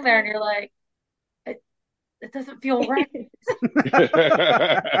you're sitting there and you're like, it, it doesn't feel right. it.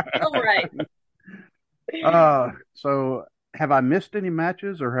 Feel right. So have I missed any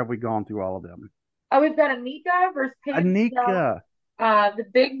matches, or have we gone through all of them? Oh, we've got Anika versus Paige Michelle, Anika. the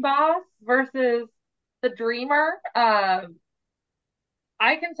Big Boss versus the Dreamer. I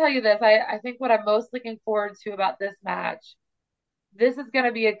can tell you this. I think what I'm most looking forward to about this match, this is going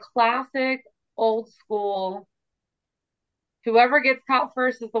to be a classic old school. Whoever gets caught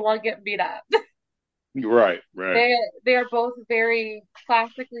first is the one getting beat up. Right, right. They they are both very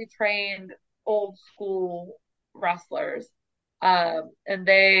classically trained old school wrestlers. And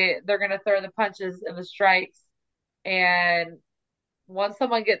they're gonna throw the punches and the strikes. And once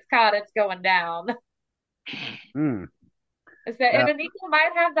someone gets caught, it's going down. Hmm. And Anika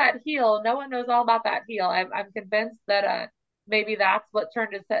might have that heel. No one knows all about that heel. I'm convinced that maybe that's what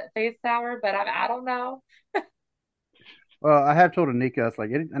turned his face sour, but I don't know. Well, I have told Anika, it's like,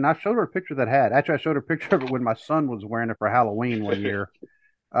 and I showed her a picture of that hat. Actually, I showed her a picture of it when my son was wearing it for Halloween one year.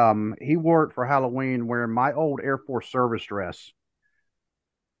 He wore it for Halloween wearing my old Air Force service dress,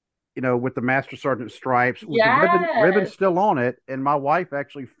 with the Master Sergeant stripes, with the ribbon Yes. still on it. And my wife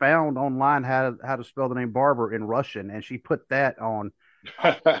actually found online how to spell the name Barber in Russian, and she put that on.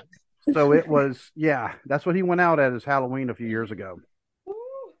 So it was, yeah, that's what he went out at as Halloween a few years ago.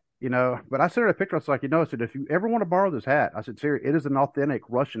 But I sent her a picture. I was like, I said, if you ever want to borrow this hat, I said, seriously, it is an authentic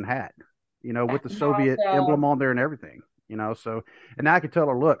Russian hat, with the That's Soviet emblem awesome. on there and everything, so, and now I could tell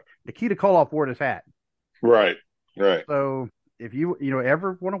her, look, Nikita Koloff wore this hat. Right, right. So if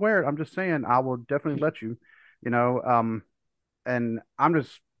ever want to wear it, I'm just saying, I will definitely let you, you know, and I'm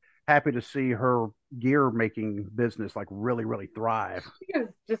just happy to see her gear making business like really, really thrive. She is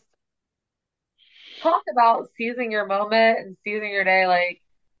just talk about seizing your moment and seizing your day. Like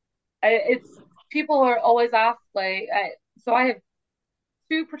it's people are always asked so I have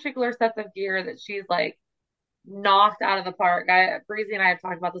two particular sets of gear that she's like knocked out of the park. Breezy and I have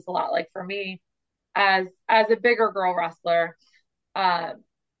talked about this a lot. Like for me, as a bigger girl wrestler, um,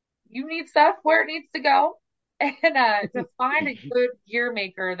 you need stuff where it needs to go, and to find a good gear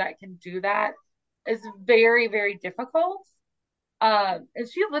maker that can do that is very very difficult. And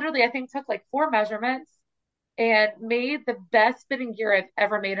she literally, I think, took like four measurements and made the best fitting gear I've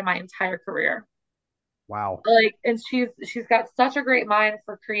ever made in my entire career. Wow. Like, and she's got such a great mind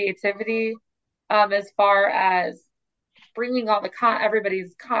for creativity, as far as bringing all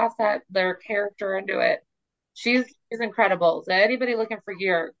everybody's concept, their character into it. She's incredible. So anybody looking for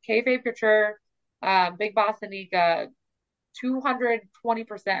gear, Kayfabe Couture, Big Boss Anika,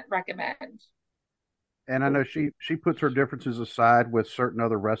 220% recommend. And I know she puts her differences aside with certain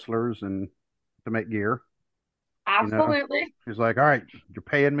other wrestlers and to make gear. You know, Absolutely. she's like, all right, you're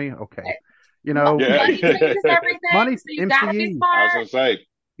paying me, okay. Yeah. Money changes everything, Money, so you gotta be MCE, I was smart. going to say,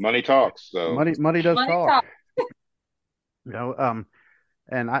 money talks. So, money does Money talk. talks. You know, um,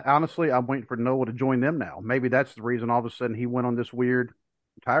 And I honestly, I'm waiting for Noah to join them now. Maybe that's the reason all of a sudden he went on this weird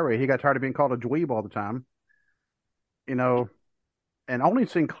tirade. He got tired of being called a dweeb all the time, you know, and only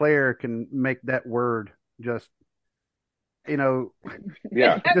Sinclair can make that word just you know,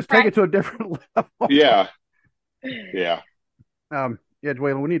 Yeah. just take Right. it to a different level. Yeah. Yeah. Yeah,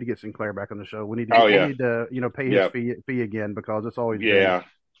 Dwayne, we need to get Sinclair back on the show. Oh We yeah. need to, pay his Yeah. fee again because it's always great. Yeah.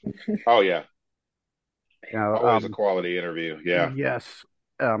 Oh yeah. You know, Always a quality interview. Yeah. yes.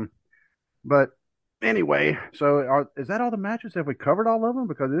 Um, but anyway, so is that all the matches? Have we covered all of them?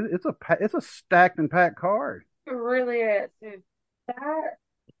 Because it's a stacked and packed card. It really is. Dude, that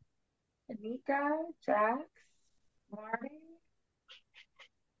Anika, Jax, Marty,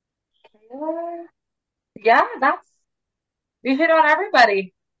 Kayla. Yeah, that's you hit on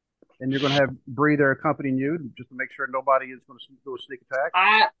everybody. And you're going to have Bree there accompanying you just to make sure nobody is going to do a sneak attack.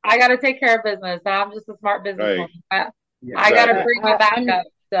 I got to take care of business. I'm just a smart businesswoman. Hey, Yeah, I got to exactly. bring my backup.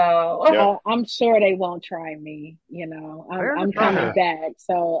 So Yep. I'm sure they won't try me. fair, I'm coming Uh, back,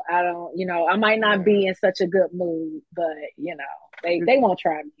 so I don't. I might not be in such a good mood, but they won't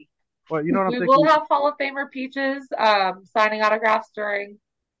try me. well, you know what I'm we will thinking? have Hall of Famer Peaches signing autographs during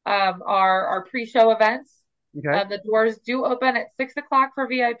our pre-show events. Okay, The doors do open at 6 o'clock for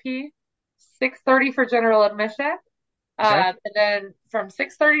VIP, 6:30 for general admission. okay. And then from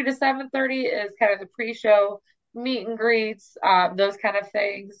 6:30 to 7:30 is kind of the pre-show meet and greets, those kind of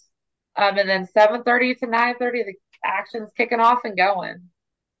things. And then 7:30 to 9:30, the action's kicking off and going.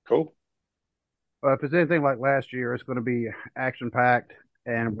 cool. If it's anything like last year, it's going to be action packed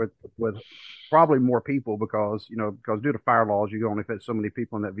and with probably more people because due to fire laws, you can only fit so many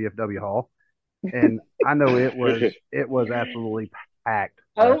people in that VFW hall. And I know it was absolutely packed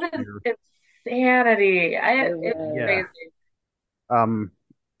Oh, last year. it's insanity. It It's Yeah. was. crazy. Um,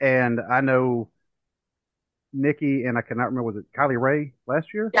 and I know Nikki and I cannot remember, was it Kylie Ray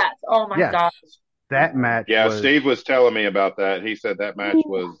last year? Yes. Oh my Yes, gosh. that match Yeah, was Steve was telling me about that. He said that match Ooh.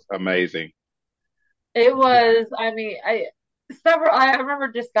 was amazing. It yeah. was, I mean, I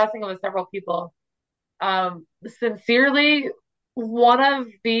remember discussing it with several people. Sincerely, one of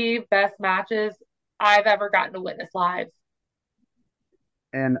the best matches I've ever gotten to witness live.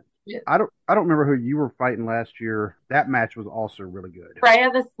 And I don't remember who you were fighting last year. That match was also really good. Freya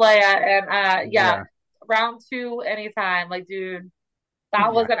the Slaya, and yeah, Yeah, round two anytime. Like, dude, that yeah.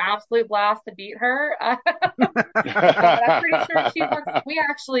 was an absolute blast to beat her. But I'm pretty sure she wants. We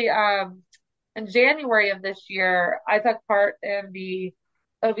actually, in January of this year, I took part in the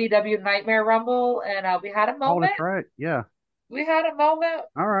OVW Nightmare Rumble, and we had a Oh, moment. that's right. Yeah. We had a moment.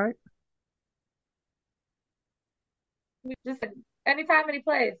 All right. We just anytime, any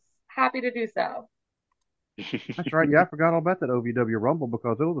place, happy to do so. That's right. Yeah, I forgot all about that OVW Rumble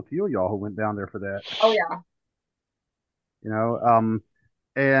because there was a few of y'all who went down there for that. Oh yeah, You know,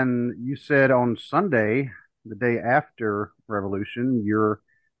 and you said on Sunday, the day after Revolution, you're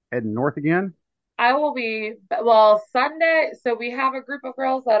heading north again. I will be. Well, Sunday. So we have a group of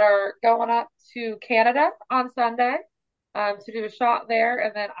girls that are going up to Canada on Sunday, to do a shot there,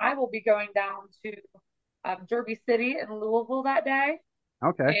 and then I will be going down to Derby City in Louisville that day,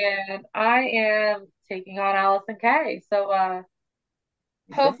 Okay. and I am taking on Allison Kay. So Okay.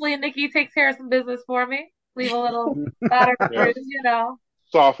 hopefully Nikki takes care of some business for me. Leave a little battered Yeah, bruise.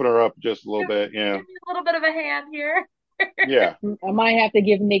 soften her up just a little Give, bit. Yeah, give me a little bit of a hand here. yeah, I might have to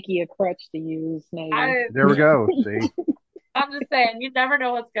give Nikki a crutch to use, maybe. I, There we go. See, I'm just saying, you never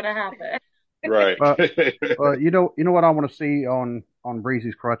know what's gonna happen. right. but you know what I want to see on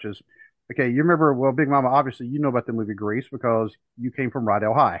Breezy's crutches. Okay, you remember? Well, Big Mama, obviously you know about the movie Grease because you came from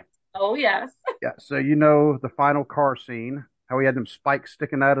Rydell High. Oh yes. Yeah, so you know the final car scene, how he had them spikes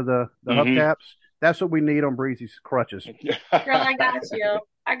sticking out of the Hmm. hubcaps. That's what we need on Breezy's crutches. Girl, I got you.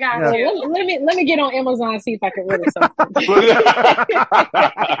 I got Yeah. Well, you. let me get on Amazon and see if I can order something.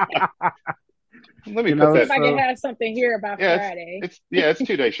 Let me You put know, See if that. I can so have something here by Yeah, Friday. it's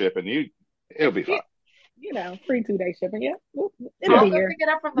 2 day shipping. It'll be fine. Free 2 day shipping. Yeah, it'll I'll Yeah. be go here. pick it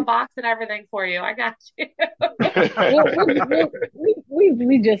up from the box and everything for you. I got you.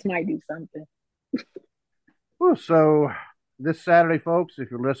 We just might do something. well, so this Saturday, folks,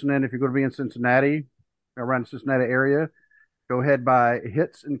 if you're listening, if you're going to be in Cincinnati, around the Cincinnati area, go ahead by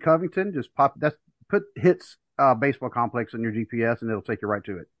Hits in Covington. Just put Hits baseball complex in your GPS and it'll take you right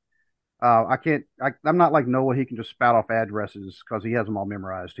to it. I'm not like Noah. He can just spout off addresses because he has them all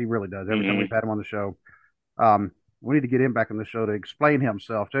memorized. He really does. Every time Hmm. we've had him on the show, we need to get him back on the show to explain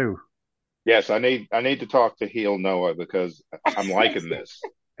himself too. Yes, I need to talk to Heel Noah because I'm liking this,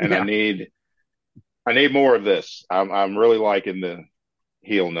 and I Yeah. need I need more of this. I'm really liking the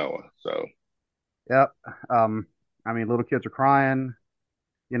Heel Noah. So Yep. I mean, little kids are crying,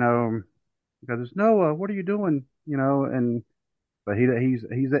 you know, because it's Noah. What are you doing? But he's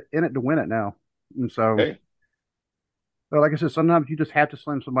in it to win it now. And so, hey, well, like I said, sometimes you just have to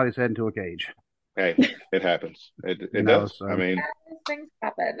slam somebody's head into a cage. Hey, it happens. It does. I So mean, Yes, things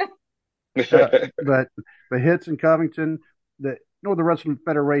happen. uh, but the hits in Covington, the Northern Wrestling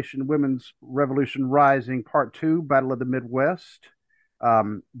Federation Women's Revolution Rising Part Two, Battle of the Midwest.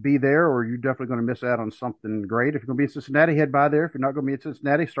 Be there, or you're definitely going to miss out on something great. If you're going to be in Cincinnati, head by there. If you're not going to be in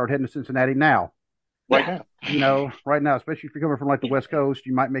Cincinnati, start heading to Cincinnati now. right now. Right now, especially if you're coming from like the West Coast,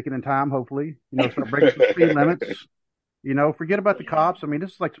 you might make it in time. Hopefully, start breaking some speed limits. Forget about the cops. I mean,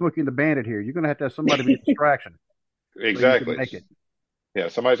 this is like Smokey and the Bandit here. You're going to have somebody be a distraction so you can Exactly. make it. Yeah,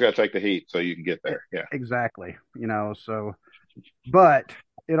 somebody's got to take the heat so you can get there. Yeah. Exactly. So, but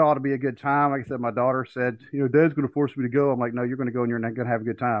it ought to be a good time. Like I said, my daughter said, Dad's going to force me to go. I'm like, no, you're going to go and you're not going to have a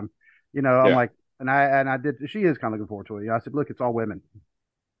good time. I'm Yeah. like, and I did. She is kind of looking forward to it. I said, look, it's all women.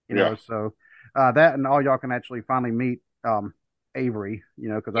 Yeah. So that and all y'all can actually finally meet Avery.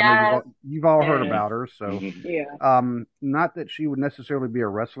 Because I know Yes. you've all heard Yeah. about her. So Hmm. Yeah. not that she would necessarily be a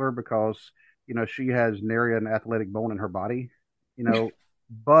wrestler because she has nary an athletic bone in her body. You know,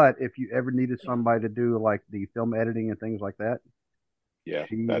 but if you ever needed somebody to do like the film editing and things like that, Yeah.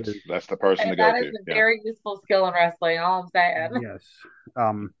 she is. That's the person And to go that is to. a Yeah. very useful skill in wrestling, all I'm saying. Yes.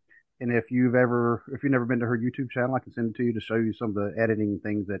 Um, and if you've never been to her YouTube channel, I can send it to you to show you some of the editing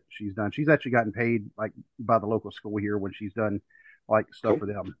things that she's done. She's actually gotten paid like by the local school here when she's done like stuff Cool. for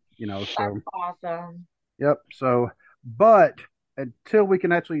them, That's so awesome. yep. So, but until we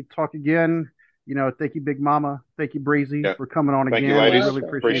can actually talk again, thank you, Big Mama. Thank you, Breezy, Yeah. for coming on Thank you, again. We ladies. really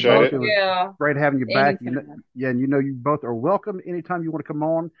Welcome. appreciate Appreciate both. it. It Thank was you. great having you back. Anytime. Yeah, and you both are welcome anytime you want to come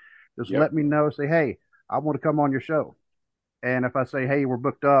on. Just Yep. let me know. Say, hey, I want to come on your show. And if I say, hey, we're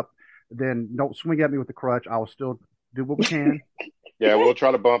booked up, then don't swing at me with the crutch. I will still do what we can. Yeah, we'll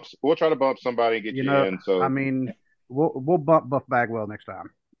try to bump somebody and get You you know, in. I So mean, we'll bump Buff Bagwell next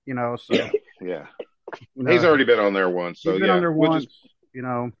time. So yeah, yeah. you He's know, already been on there once. he's So been on yeah, there we'll just once. You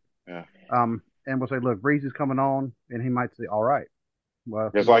know, yeah. and we'll say, look, Breeze is coming on, and he might say, all right,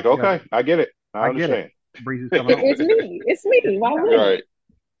 well, It's like, okay, I get it. I I get it. understand. Breeze is coming on. It's me. It's me. Why Yeah, wouldn't Right.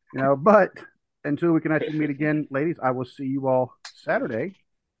 it? but until we can actually meet again, ladies, I will see you all Saturday.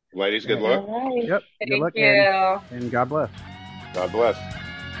 Ladies, good And, luck. All right. yep, good Thank luck you. and God bless. God bless.